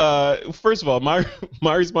 So, first of all, my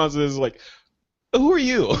response is like, who are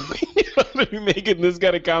you? To be making this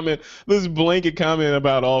kind of comment, this blanket comment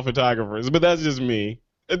about all photographers, but that's just me.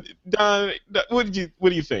 Don, what do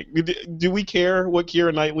you think? Do we care what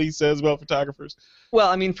Kiera Knightly says about photographers? Well,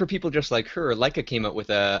 I mean, for people just like her, Leica came out with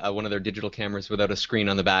one of their digital cameras without a screen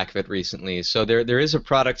on the back of it recently. So there is a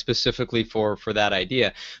product specifically for that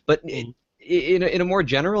idea. But in a more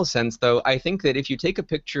general sense, though, I think that if you take a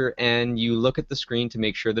picture and you look at the screen to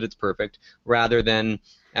make sure that it's perfect, rather than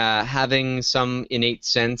having some innate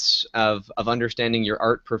sense of understanding your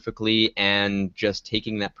art perfectly and just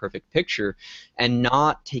taking that perfect picture and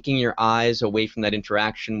not taking your eyes away from that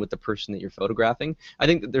interaction with the person that you're photographing, I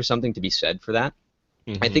think that there's something to be said for that.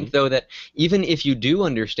 I think, though, that even if you do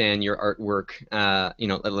understand your artwork,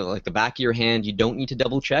 like the back of your hand, you don't need to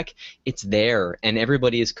double check. It's there, and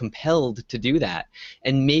everybody is compelled to do that.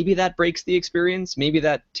 And maybe that breaks the experience. Maybe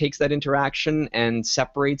that takes that interaction and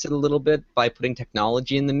separates it a little bit by putting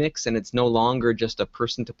technology in the mix, and it's no longer just a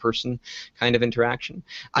person-to-person kind of interaction.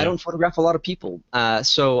 Yeah. I don't photograph a lot of people,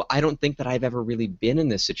 so I don't think that I've ever really been in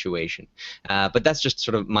this situation. But that's just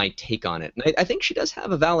sort of my take on it. And I think she does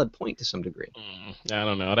have a valid point to some degree. I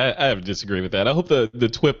don't know. I have to disagree with that. I hope the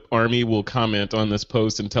TWIP army will comment on this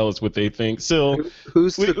post and tell us what they think. Syl,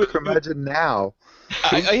 who's the curmudgeon now?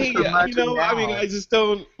 I just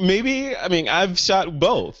don't. Maybe. I mean, I've shot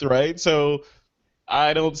both, right? So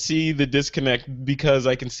I don't see the disconnect because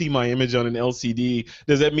I can see my image on an LCD.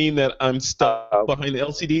 Does that mean that I'm stuck behind the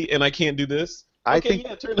LCD and I can't do this? I think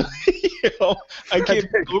turn I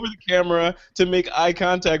can't go over the camera to make eye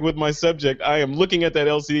contact with my subject. I am looking at that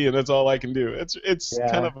LCD, and that's all I can do. It's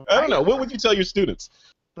kind of, I don't know. What would you tell your students?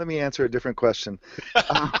 Let me answer a different question.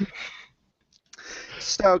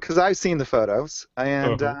 So, because I've seen the photos,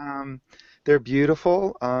 and they're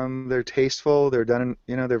beautiful. They're tasteful. They're done.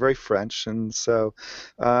 They're very French, and so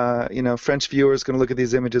French viewers going to look at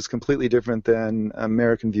these images completely different than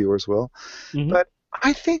American viewers will. Mm-hmm. But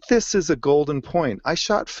I think this is a golden point. I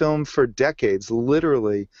shot film for decades,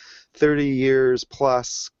 literally 30 years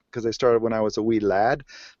plus, because I started when I was a wee lad,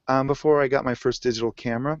 before I got my first digital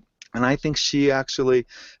camera. And I think she actually,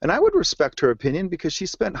 and I would respect her opinion because she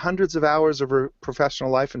spent hundreds of hours of her professional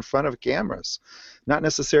life in front of cameras, not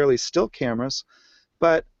necessarily still cameras,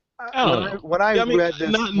 but when I read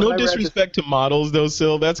this, no disrespect to models though,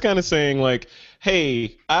 Syl. That's kind of saying like,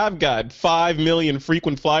 hey, I've got 5 million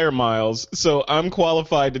frequent flyer miles, so I'm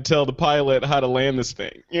qualified to tell the pilot how to land this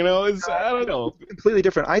thing. I don't know. It's completely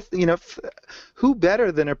different. Who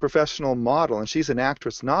better than a professional model? And she's an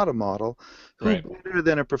actress, not a model. Who better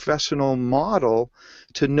than a professional model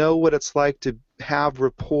to know what it's like to have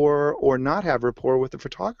rapport or not have rapport with the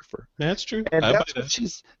photographer? That's true. And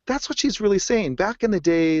that's what she's really saying. Back in the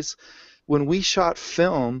days when we shot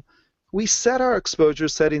film, we set our exposure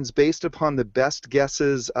settings based upon the best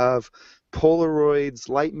guesses of Polaroids,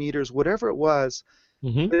 light meters, whatever it was.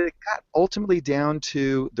 Mm-hmm. But it got ultimately down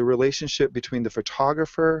to the relationship between the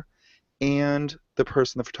photographer and the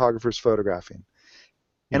person the photographer's photographing.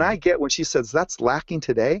 And I get when she says that's lacking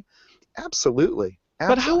today. Absolutely.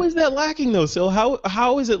 But how is that lacking though, Syl?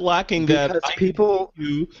 How is it lacking because that people I can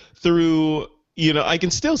see you through? I can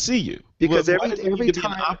still see you. Because Why every doesn't it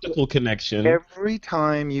time be an optical connection. Every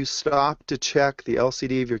time you stop to check the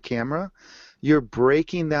LCD of your camera, you're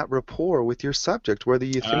breaking that rapport with your subject, whether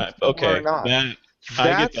you think or not.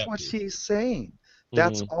 That's what she's saying.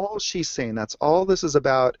 That's all she's saying. That's all this is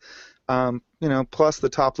about. Plus the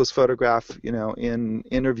topless photograph, in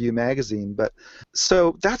Interview magazine. But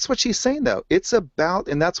so that's what she's saying, though. It's about,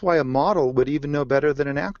 and that's why a model would even know better than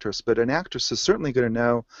an actress. But an actress is certainly going to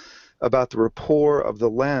know about the rapport of the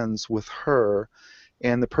lens with her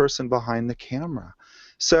and the person behind the camera.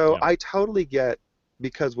 So I totally get,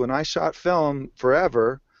 because when I shot film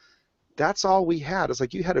forever, that's all we had. It's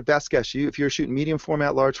like you had a best guess. If you were shooting medium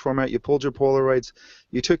format, large format, you pulled your Polaroids,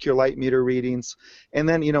 you took your light meter readings, and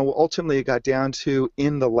then ultimately it got down to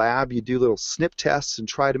in the lab you do little snip tests and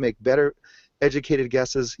try to make better educated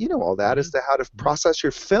guesses. All that as to how to process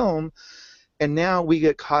your film. And now we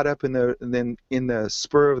get caught up in the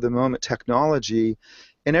spur of the moment technology,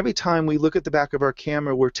 and every time we look at the back of our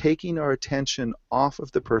camera, we're taking our attention off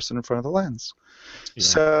of the person in front of the lens. Yeah.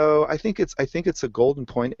 So I think it's a golden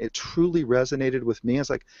point. It truly resonated with me.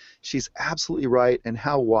 It's like she's absolutely right, and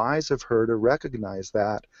how wise of her to recognize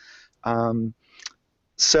that.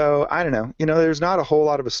 So I don't know. There's not a whole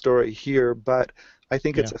lot of a story here, but I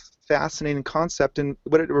think it's a fascinating concept. And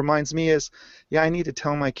what it reminds me is, I need to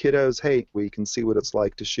tell my kiddos, hey, we can see what it's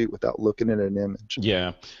like to shoot without looking at an image.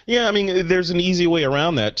 Yeah. I mean, there's an easy way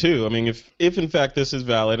around that too. I mean, if in fact this is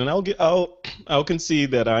valid, and I'll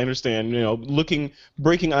concede that I understand.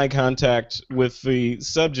 Breaking eye contact with the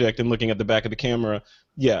subject and looking at the back of the camera.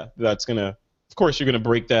 Yeah, that's gonna. Of course, you're gonna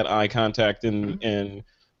break that eye contact and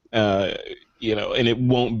it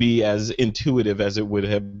won't be as intuitive as it would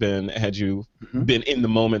have been had you been in the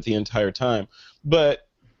moment the entire time. But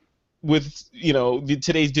with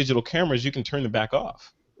today's digital cameras, you can turn the back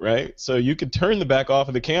off, right? So you could turn the back off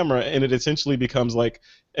of the camera, and it essentially becomes like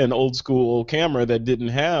an old school camera that didn't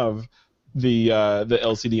have the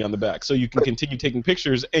LCD on the back. So you can continue taking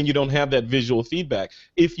pictures, and you don't have that visual feedback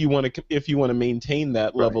if you want to maintain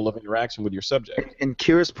that level of interaction with your subject. And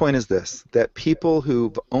Kiera's point is this: that people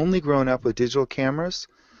who've only grown up with digital cameras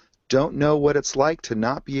don't know what it's like to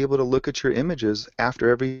not be able to look at your images after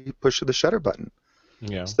every push of the shutter button.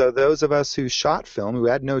 Yeah. So those of us who shot film, who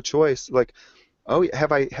had no choice, like, oh,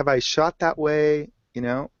 have I shot that way,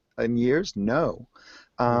 in years? No.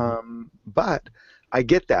 But I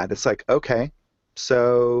get that. It's like, okay,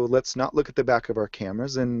 so let's not look at the back of our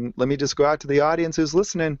cameras, and let me just go out to the audience who's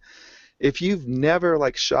listening. If you've never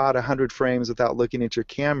shot 100 frames without looking at your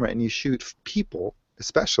camera, and you shoot people,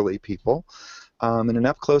 especially people, in an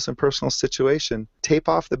up close and personal situation, tape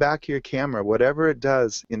off the back of your camera, whatever it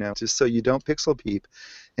does, just so you don't pixel peep,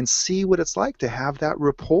 and see what it's like to have that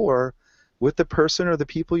rapport with the person or the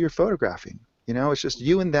people you're photographing. It's just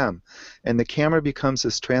you and them, and the camera becomes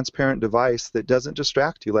this transparent device that doesn't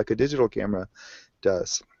distract you like a digital camera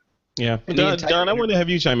does. Yeah. Don, I want to have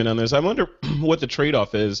you chime in on this. I wonder what the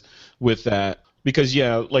trade-off is with that, because,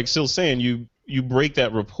 like Syl's saying, you break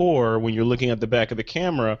that rapport when you're looking at the back of the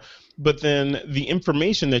camera, but then the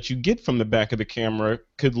information that you get from the back of the camera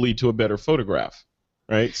could lead to a better photograph.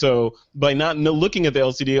 Right, so by not looking at the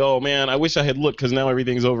LCD, oh man, I wish I had looked because now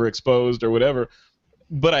everything's overexposed or whatever.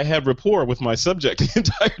 But I had rapport with my subject the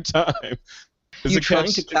entire time. Is you it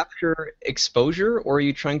trying to capture exposure, or are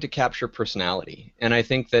you trying to capture personality? And I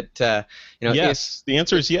think that yes, the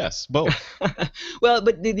answer is yes, both. Well,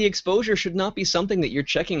 but the exposure should not be something that you're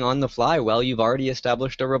checking on the fly while you've already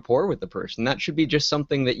established a rapport with the person. That should be just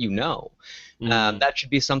something that you know. That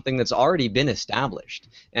should be something that's already been established.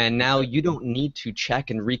 And now you don't need to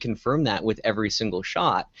check and reconfirm that with every single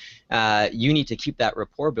shot. You need to keep that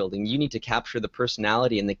rapport building. You need to capture the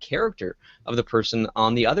personality and the character of the person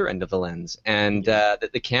on the other end of the lens. And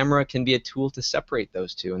that the camera can be a tool to separate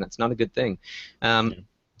those two, and that's not a good thing.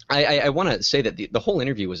 I want to say that the whole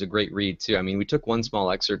interview was a great read too. I mean, we took one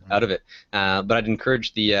small excerpt out of it, but I'd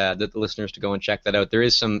encourage the listeners to go and check that out. There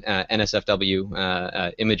is some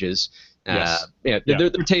NSFW images. Yes.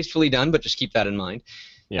 They're tastefully done, but just keep that in mind.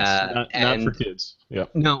 Yes, not for kids. Yeah.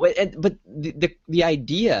 No, but the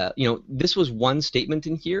idea, this was one statement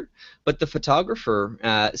in here, but the photographer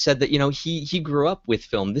said that he grew up with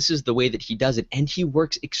film. This is the way that he does it, and he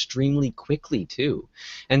works extremely quickly too,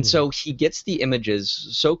 and so he gets the images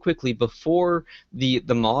so quickly before the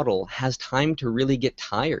model has time to really get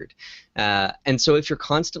tired. And so if you're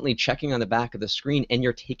constantly checking on the back of the screen and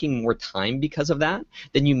you're taking more time because of that,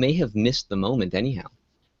 then you may have missed the moment anyhow.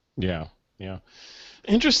 Yeah.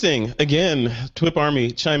 Interesting. Again, TWIP Army,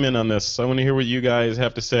 chime in on this. I want to hear what you guys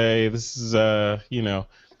have to say. This is,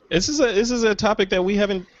 this is a topic that we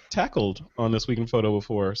haven't tackled on This Week in Photo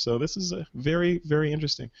before. So this is very, very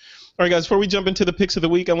interesting. All right, guys, before we jump into the picks of the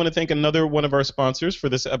week, I want to thank another one of our sponsors for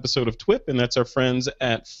this episode of TWIP, and that's our friends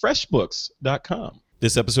at FreshBooks.com.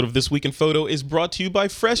 This episode of This Week in Photo is brought to you by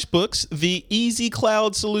FreshBooks, the easy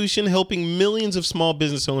cloud solution helping millions of small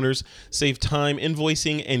business owners save time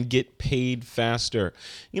invoicing and get paid faster.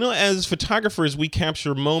 As photographers, we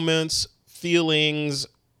capture moments, feelings,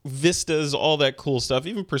 vistas, all that cool stuff,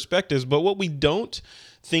 even perspectives, but what we don't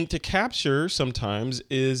think to capture sometimes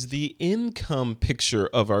is the income picture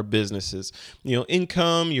of our businesses.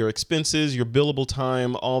 Income, your expenses, your billable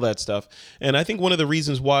time, all that stuff. And I think one of the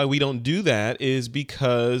reasons why we don't do that is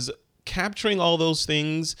because capturing all those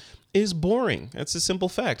things is boring. That's a simple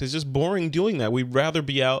fact. It's just boring doing that. We'd rather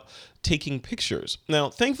be out taking pictures. Now,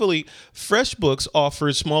 thankfully, FreshBooks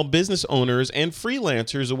offers small business owners and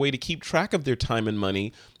freelancers a way to keep track of their time and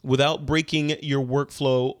money without breaking your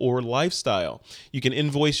workflow or lifestyle. You can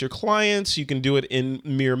invoice your clients. You can do it in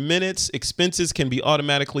mere minutes. Expenses can be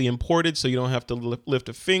automatically imported so you don't have to lift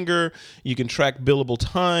a finger. You can track billable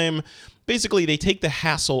time. Basically, they take the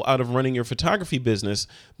hassle out of running your photography business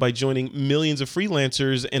by joining millions of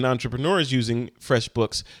freelancers and entrepreneurs using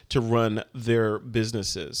FreshBooks to run their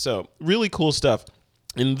businesses. So really cool stuff.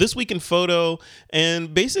 And This Week in Photo,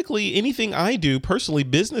 and basically anything I do personally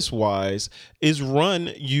business-wise, is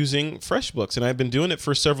run using FreshBooks. And I've been doing it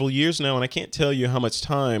for several years now, and I can't tell you how much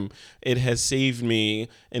time it has saved me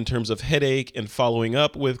in terms of headache and following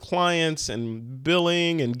up with clients and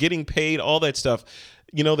billing and getting paid, all that stuff.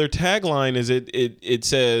 Their tagline is it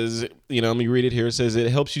says, let me read it here. It says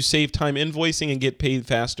it helps you save time invoicing and get paid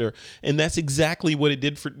faster. And that's exactly what it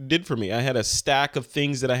did for me. I had a stack of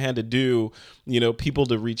things that I had to do, people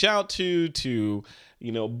to reach out to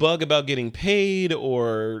bug about getting paid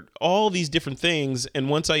or all these different things. And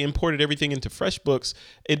once I imported everything into FreshBooks,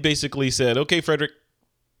 it basically said, okay, Frederick,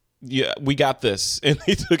 yeah, we got this. And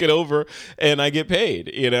they took it over and I get paid,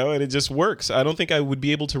 and it just works. I don't think I would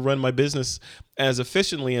be able to run my business as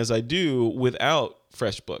efficiently as I do without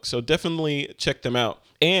FreshBooks. So definitely check them out.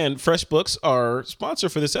 And FreshBooks, our sponsor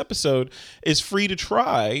for this episode, is free to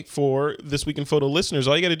try for This Week in Photo listeners.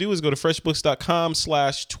 All you got to do is go to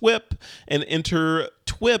freshbooks.com/TWIP and enter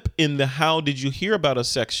TWIP in the How Did You Hear About Us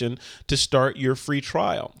section to start your free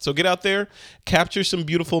trial. So get out there, capture some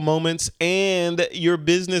beautiful moments and your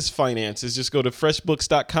business finances. Just go to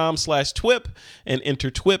freshbooks.com/TWIP and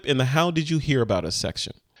enter TWIP in the How Did You Hear About Us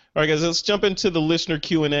section. All right, guys, let's jump into the listener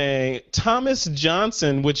Q&A. Thomas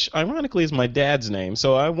Johnson, which ironically is my dad's name,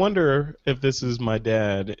 so I wonder if this is my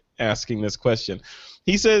dad asking this question.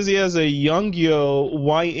 He says he has a Yongyo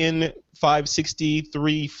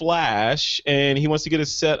YN563 flash, and he wants to get a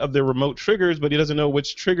set of the remote triggers, but he doesn't know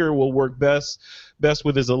which trigger will work best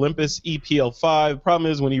with his Olympus EPL5.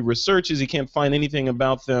 Problem is, when he researches, he can't find anything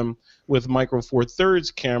about them with Micro Four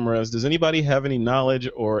Thirds cameras. Does anybody have any knowledge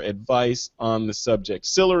or advice on the subject?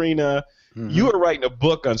 Syl Arena, you are writing a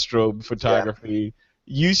book on strobe photography. Yeah.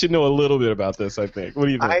 You should know a little bit about this, I think. What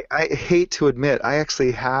do you think? I hate to admit, I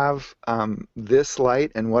actually have this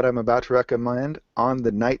light and what I'm about to recommend on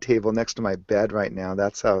the night table next to my bed right now.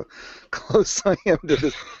 That's how close I am to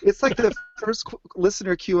this. It's like the first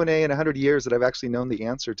listener Q&A in 100 years that I've actually known the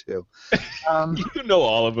answer to. You know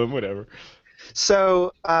all of them, whatever.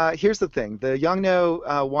 So here's the thing. The Yongnuo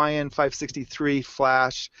YN563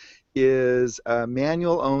 flash is a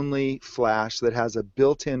manual-only flash that has a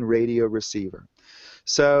built-in radio receiver.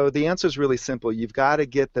 So the answer is really simple. You've got to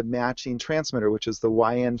get the matching transmitter, which is the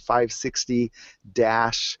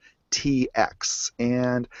YN560-TX.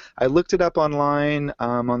 And I looked it up online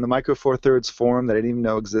on the Micro Four Thirds forum that I didn't even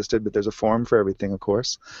know existed, but there's a forum for everything, of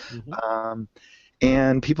course. Mm-hmm.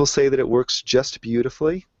 And people say that it works just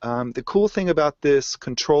beautifully. The cool thing about this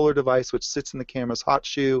controller device, which sits in the camera's hot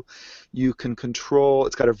shoe, you can control,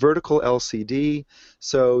 it's got a vertical LCD,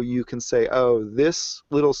 so you can say, oh, this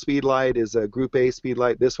little speed light is a Group A speed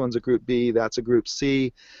light, this one's a Group B, that's a Group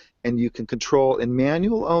C, and you can control in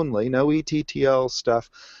manual only, no ETTL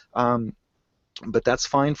stuff, but that's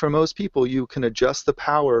fine for most people. You can adjust the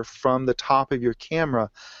power from the top of your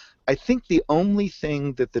camera. I think the only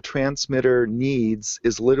thing that the transmitter needs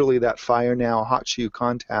is literally that Fire Now hot shoe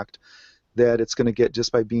contact that it's going to get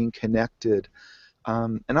just by being connected.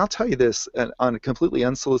 And I'll tell you this on a completely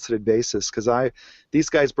unsolicited basis, because these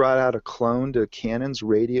guys brought out a clone to Canon's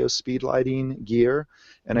radio speed lighting gear,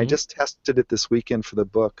 and I just tested it this weekend for the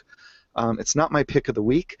book. It's not my pick of the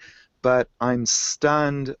week, but I'm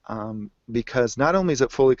stunned because not only is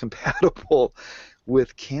it fully compatible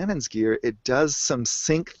with Canon's gear, it does some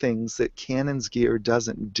sync things that Canon's gear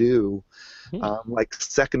doesn't do, like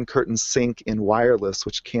second curtain sync in wireless,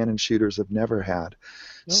 which Canon shooters have never had.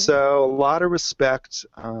 So a lot of respect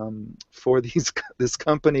for this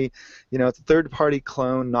company. You know, it's a third-party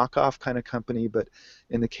clone, knockoff kind of company, but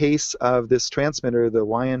in the case of this transmitter, the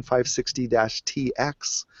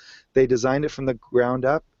YN560-TX, they designed it from the ground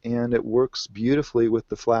up, and it works beautifully with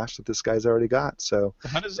the flash that this guy's already got. So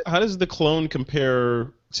how does the clone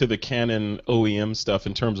compare to the Canon OEM stuff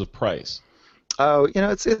in terms of price? Oh, you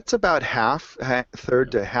know, it's about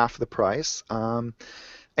third to half the price.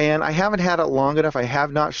 And I haven't had it long enough. I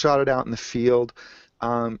have not shot it out in the field.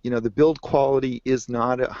 You know, the build quality is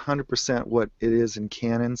not 100% what it is in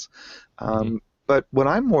Canon's. But what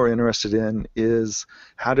I'm more interested in is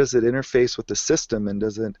how does it interface with the system, and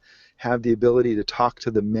does it have the ability to talk to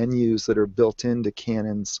the menus that are built into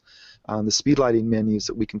Canon's, the speed lighting menus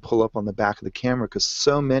that we can pull up on the back of the camera, because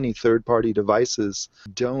so many third-party devices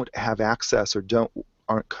don't have access or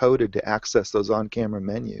aren't coded to access those on-camera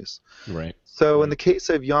menus. Right. So in the case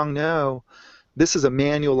of Yongnuo, this is a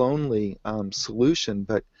manual-only solution,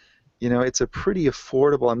 but you know, it's a pretty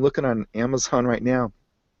affordable. I'm looking on Amazon right now.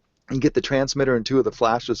 You get the transmitter and two of the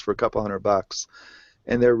flashes for a couple $100,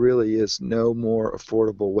 and there really is no more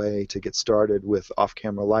affordable way to get started with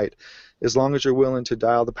off-camera light, as long as you're willing to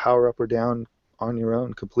dial the power up or down on your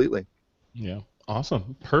own completely. Yeah,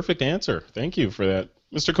 awesome, perfect answer. Thank you for that,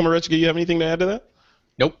 Mr. Komarechka. You have anything to add to that?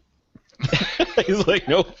 Nope. He's like,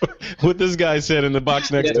 nope. What this guy said in the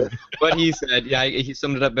box next to him. What he said, yeah, he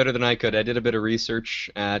summed it up better than I could. I did a bit of research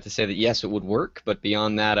to say that yes, it would work, but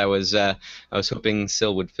beyond that, I was hoping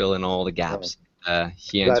Syl would fill in all the gaps.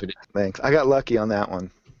 He answered it. Thanks. I got lucky on that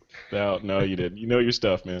one. No, you did. You know your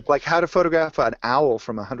stuff, man. Like how to photograph an owl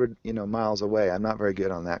from 100 miles away. I'm not very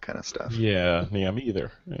good on that kind of stuff. Yeah, me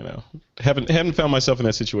either. You know, haven't found myself in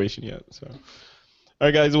that situation yet. So. All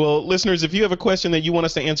right, guys. Well, listeners, if you have a question that you want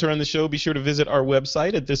us to answer on the show, be sure to visit our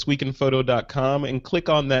website at thisweekinphoto.com and click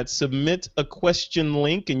on that Submit a Question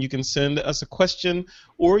link, and you can send us a question,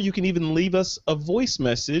 or you can even leave us a voice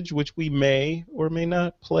message, which we may or may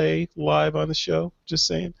not play live on the show. Just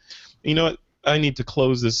saying. You know what? I need to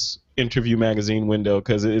close this interview magazine window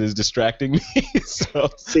because it is distracting me. So,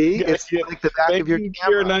 see, it's like the back of your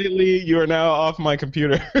camera. Kiera Knightly, you are now off my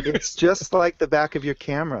computer. It's just like the back of your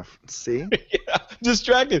camera. See? Yeah,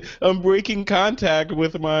 distracted. I'm breaking contact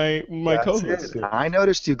with my co-host. I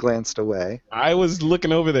noticed you glanced away. I was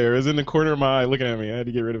looking over there. It was in the corner of my eye looking at me. I had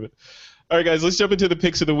to get rid of it. All right, guys, let's jump into the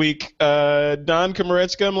picks of the week. Don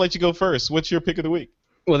Komarechka, I'm going to let you go first. What's your pick of the week?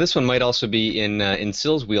 Well, this one might also be in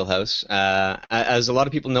Syl's wheelhouse. As a lot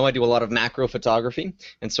of people know, I do a lot of macro photography,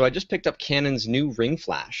 and so I just picked up Canon's new ring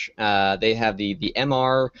flash. They have the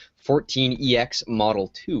MR14EX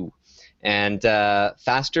Model 2, and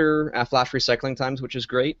faster flash recycling times, which is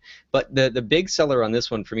great. But the big seller on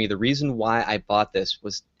this one for me, the reason why I bought this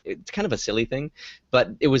was, it's kind of a silly thing,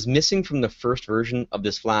 but it was missing from the first version of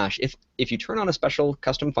this flash. If you turn on a special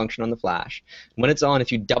custom function on the flash, when it's on,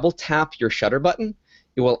 if you double tap your shutter button,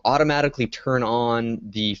 it will automatically turn on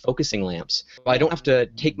the focusing lamps. I don't have to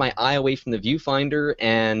take my eye away from the viewfinder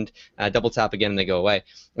and double tap again and they go away.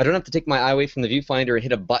 I don't have to take my eye away from the viewfinder and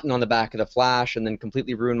hit a button on the back of the flash and then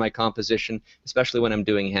completely ruin my composition, especially when I'm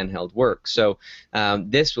doing handheld work. So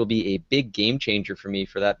this will be a big game changer for me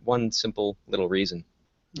for that one simple little reason.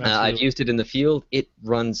 I've used it in the field. It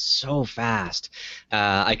runs so fast.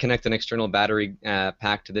 I connect an external battery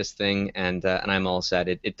pack to this thing, and I'm all set.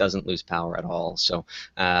 It doesn't lose power at all. So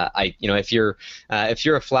if you're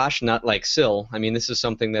a flash nut like Syl, I mean, this is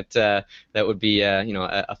something that would be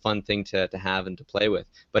a fun thing to have and to play with.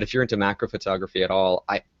 But if you're into macro photography at all,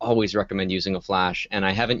 I always recommend using a flash, and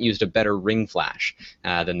I haven't used a better ring flash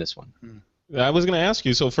than this one. I was going to ask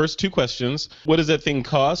you, so first two questions. What does that thing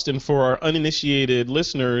cost? And for our uninitiated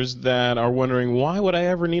listeners that are wondering, why would I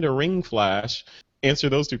ever need a ring flash? Answer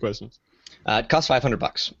those two questions. It costs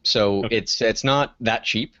 $500, so Okay. it's not that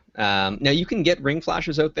cheap. Now you can get ring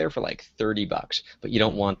flashes out there for like $30, but you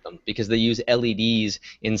don't want them because they use LEDs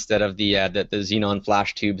instead of the xenon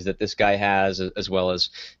flash tubes that this guy has, as well as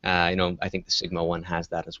I think the Sigma one has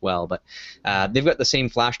that as well. But they've got the same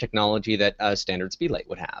flash technology that a standard speedlight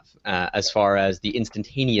would have, as far as the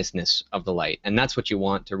instantaneousness of the light, and that's what you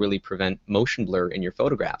want to really prevent motion blur in your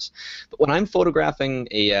photographs. But when I'm photographing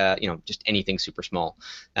just anything super small,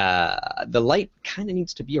 the light kind of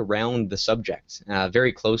needs to be around the subject,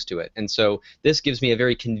 very close to it, and so this gives me a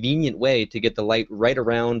very convenient way to get the light right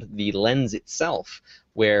around the lens itself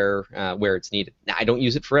where it's needed. Now, I don't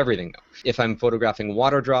use it for everything though. If I'm photographing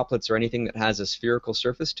water droplets or anything that has a spherical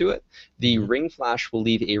surface to it, the ring flash will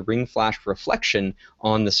leave a ring flash reflection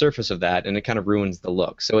on the surface of that, and it kind of ruins the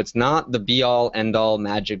look. So it's not the be-all end-all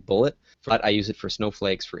magic bullet, but I use it for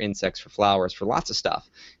snowflakes, for insects, for flowers, for lots of stuff,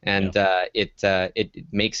 and it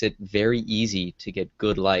makes it very easy to get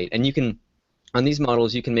good light. And you can, on these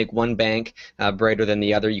models, you can make one bank brighter than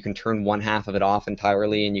the other. You can turn one half of it off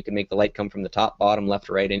entirely, and you can make the light come from the top, bottom, left,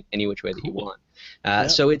 right, in any which way that you want.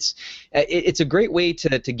 So it's a great way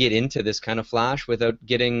to get into this kind of flash without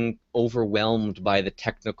getting overwhelmed by the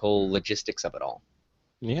technical logistics of it all.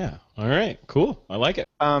 Yeah. All right. Cool. I like it.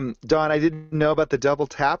 Don, I didn't know about the double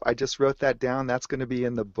tap. I just wrote that down. That's going to be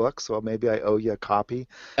in the book, so maybe I owe you a copy.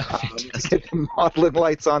 Get the modeling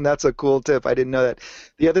lights on. That's a cool tip. I didn't know that.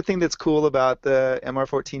 The other thing that's cool about the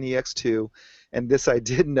MR14EX2, and this I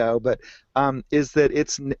did know, but is that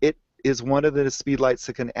it is one of the speedlights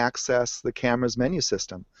that can access the camera's menu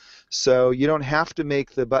system. So you don't have to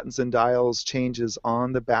make the buttons and dials changes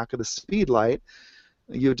on the back of the speedlight.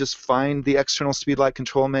 You just find the external speedlight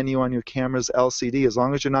control menu on your camera's LCD. As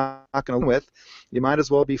long as you're not going to with, you might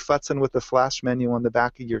as well be futzing with the flash menu on the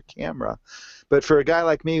back of your camera. But for a guy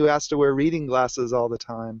like me who has to wear reading glasses all the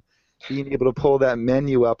time, being able to pull that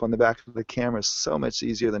menu up on the back of the camera is so much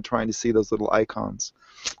easier than trying to see those little icons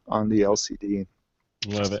on the LCD.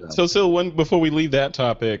 Love it. So Syl, before we leave that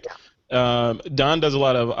topic, Don does a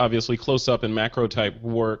lot of obviously close-up and macro type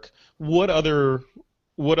work. What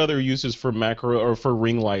other uses for macro or for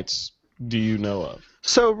ring lights do you know of?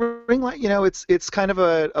 So ring light, it's kind of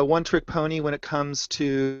a one-trick pony when it comes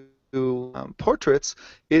to portraits.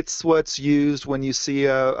 It's what's used when you see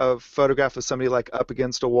a photograph of somebody like up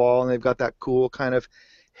against a wall and they've got that cool kind of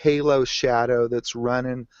halo shadow that's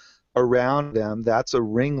running around them. That's a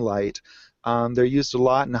ring light. They're used a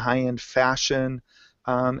lot in high-end fashion.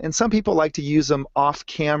 And some people like to use them off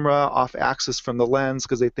camera, off axis from the lens,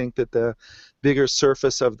 because they think that the bigger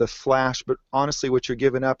surface of the flash, but honestly what you're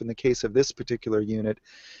giving up in the case of this particular unit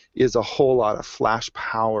is a whole lot of flash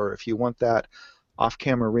power. If you want that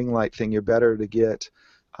off-camera ring light thing, you're better to get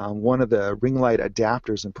one of the ring light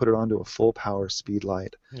adapters and put it onto a full power speed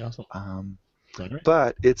light. Awesome.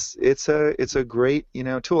 But it's a great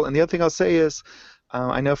tool. And the other thing I'll say is,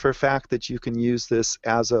 I know for a fact that you can use this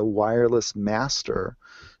as a wireless master.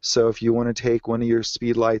 So if you want to take one of your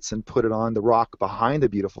speed lights and put it on the rock behind the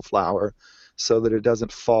beautiful flower so that it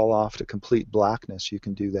doesn't fall off to complete blackness, you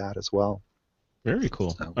can do that as well. Very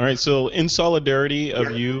cool. All right, so in solidarity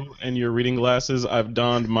of you and your reading glasses, I've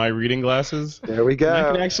donned my reading glasses. There we go.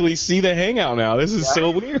 I can actually see the hangout now. This is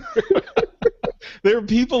so weird. There are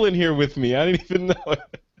people in here with me. I didn't even know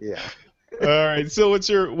it. Yeah. All right. So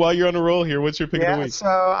while you're on a roll here, what's your pick of the week? So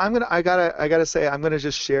I gotta say I'm gonna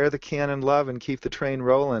just share the Canon love and keep the train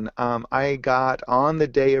rolling. I got on the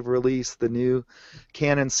day of release the new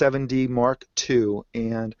Canon 7D Mark II,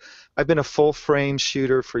 and I've been a full frame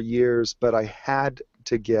shooter for years, but I had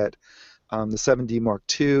to get the 7D Mark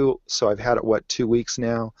II, so I've had it 2 weeks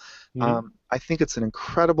now. I think it's an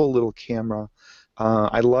incredible little camera.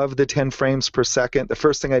 I love the 10 frames per second. The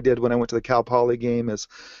first thing I did when I went to the Cal Poly game is,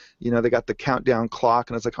 they got the countdown clock,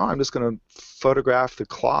 and I was like, I'm just going to photograph the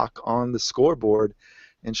clock on the scoreboard.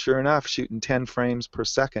 And sure enough, shooting 10 frames per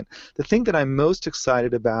second. The thing that I'm most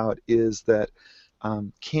excited about is that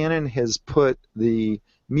Canon has put the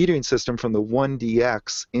metering system from the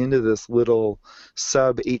 1DX into this little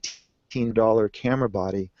sub $18 camera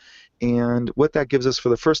body. And what that gives us for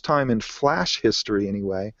the first time in flash history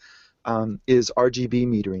anyway is RGB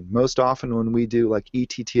metering. Most often when we do like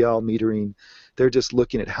ETTL metering, they're just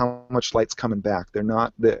looking at how much light's coming back. They're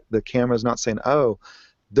not, the camera's not saying, oh,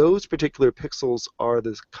 those particular pixels are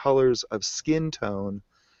the colors of skin tone,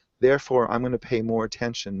 therefore I'm going to pay more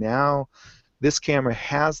attention. Now this camera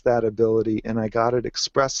has that ability, and I got it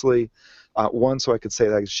expressly, one, so I could say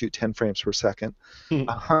that I could shoot 10 frames per second,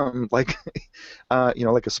 like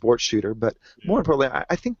like a sports shooter. But more importantly,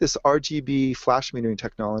 I think this RGB flash metering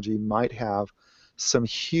technology might have some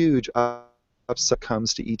huge ups that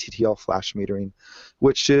comes to ETTL flash metering,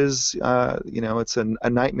 which is, it's a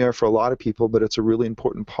nightmare for a lot of people, but it's a really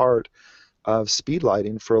important part of speed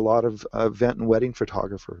lighting for a lot of event and wedding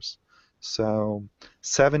photographers. So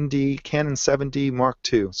Canon 7D Mark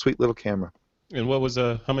II, sweet little camera. And what was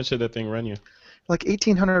how much did that thing run you? Like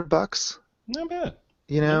 $1,800. Not bad.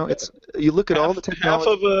 It's you look at all the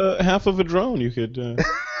technology. Half of a drone you could.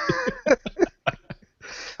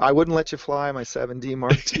 I wouldn't let you fly my 7D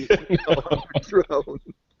Mark II drone.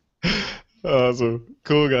 Awesome.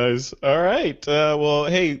 Cool, guys. All right. Well,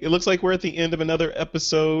 hey, it looks like we're at the end of another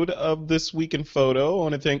episode of This Week in Photo. I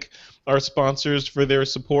want to thank our sponsors for their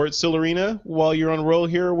support. Syl Arena, while you're on roll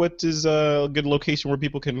here, what is a good location where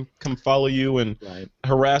people can come follow you and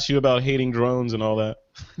harass you about hating drones and all that?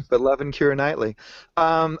 But loving Kiera Knightly.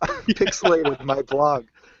 Pixelated, my blog.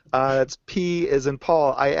 It's P as in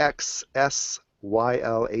Paul, IXSYLATED,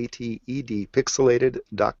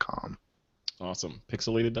 pixelated.com. Awesome.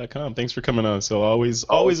 Pixelated.com. Thanks for coming on, Syl. Always a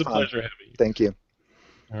pleasure having you. Thank you.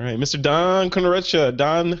 All right, Mr. Don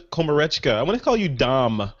Komarechka. I want to call you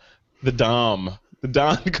Dom. The Don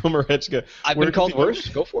Komarechka. I've been called worse.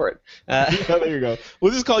 Go for it. There you go.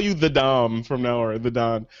 We'll just call you the Dom from now on. The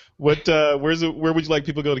Don. Where would you like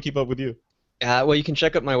people to go to keep up with you? Well, you can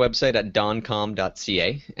check out my website at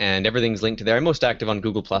doncom.ca, and everything's linked to there. I'm most active on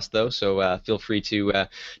Google+, though, so feel free to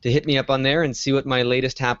hit me up on there and see what my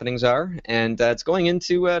latest happenings are. And it's going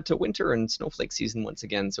into to winter and snowflake season once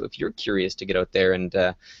again, so if you're curious to get out there and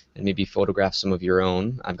maybe photograph some of your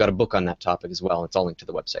own, I've got a book on that topic as well. It's all linked to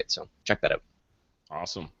the website, so check that out.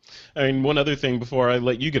 Awesome. I mean, one other thing before I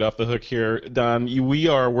let you get off the hook here, Don, we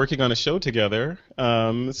are working on a show together.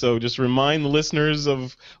 So just remind the listeners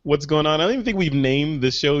of what's going on. I don't even think we've named the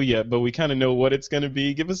show yet, but we kind of know what it's going to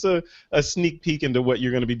be. Give us a sneak peek into what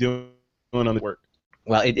you're going to be doing on the work.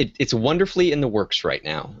 Well, it's wonderfully in the works right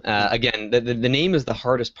now. Again, the name is the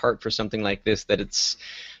hardest part for something like this, that it's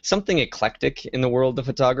something eclectic in the world of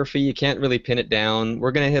photography. You can't really pin it down.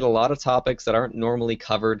 We're going to hit a lot of topics that aren't normally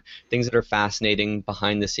covered, things that are fascinating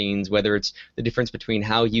behind the scenes, whether it's the difference between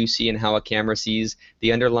how you see and how a camera sees,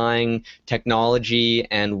 the underlying technology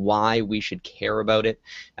and why we should care about it.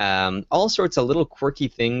 All sorts of little quirky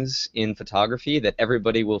things in photography that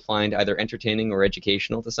everybody will find either entertaining or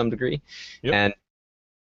educational to some degree. Yep. And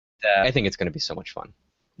I think it's going to be so much fun.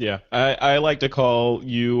 Yeah, I like to call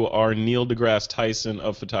you our Neil deGrasse Tyson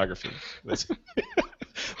of photography. With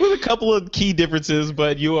a couple of key differences,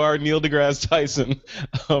 but you are Neil deGrasse Tyson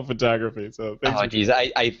of photography. So thanks. Oh, geez,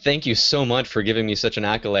 I thank you so much for giving me such an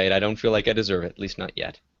accolade. I don't feel like I deserve it, at least not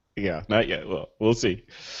yet. Yeah, not yet. Well, we'll see.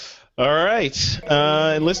 All right.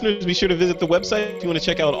 And listeners, be sure to visit the website. If you want to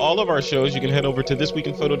check out all of our shows, you can head over to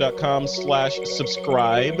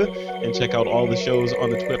thisweekinphoto.com/subscribe and check out all the shows on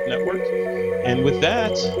the TWIP network. And with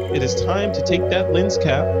that, it is time to take that lens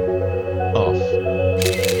cap off.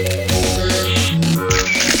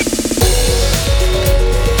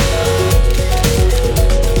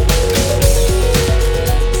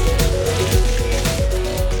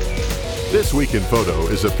 This Week in Photo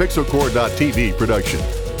is a PixelCore.tv production,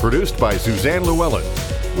 produced by Suzanne Llewellyn,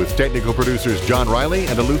 with technical producers John Riley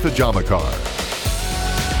and Alutha Jamakar.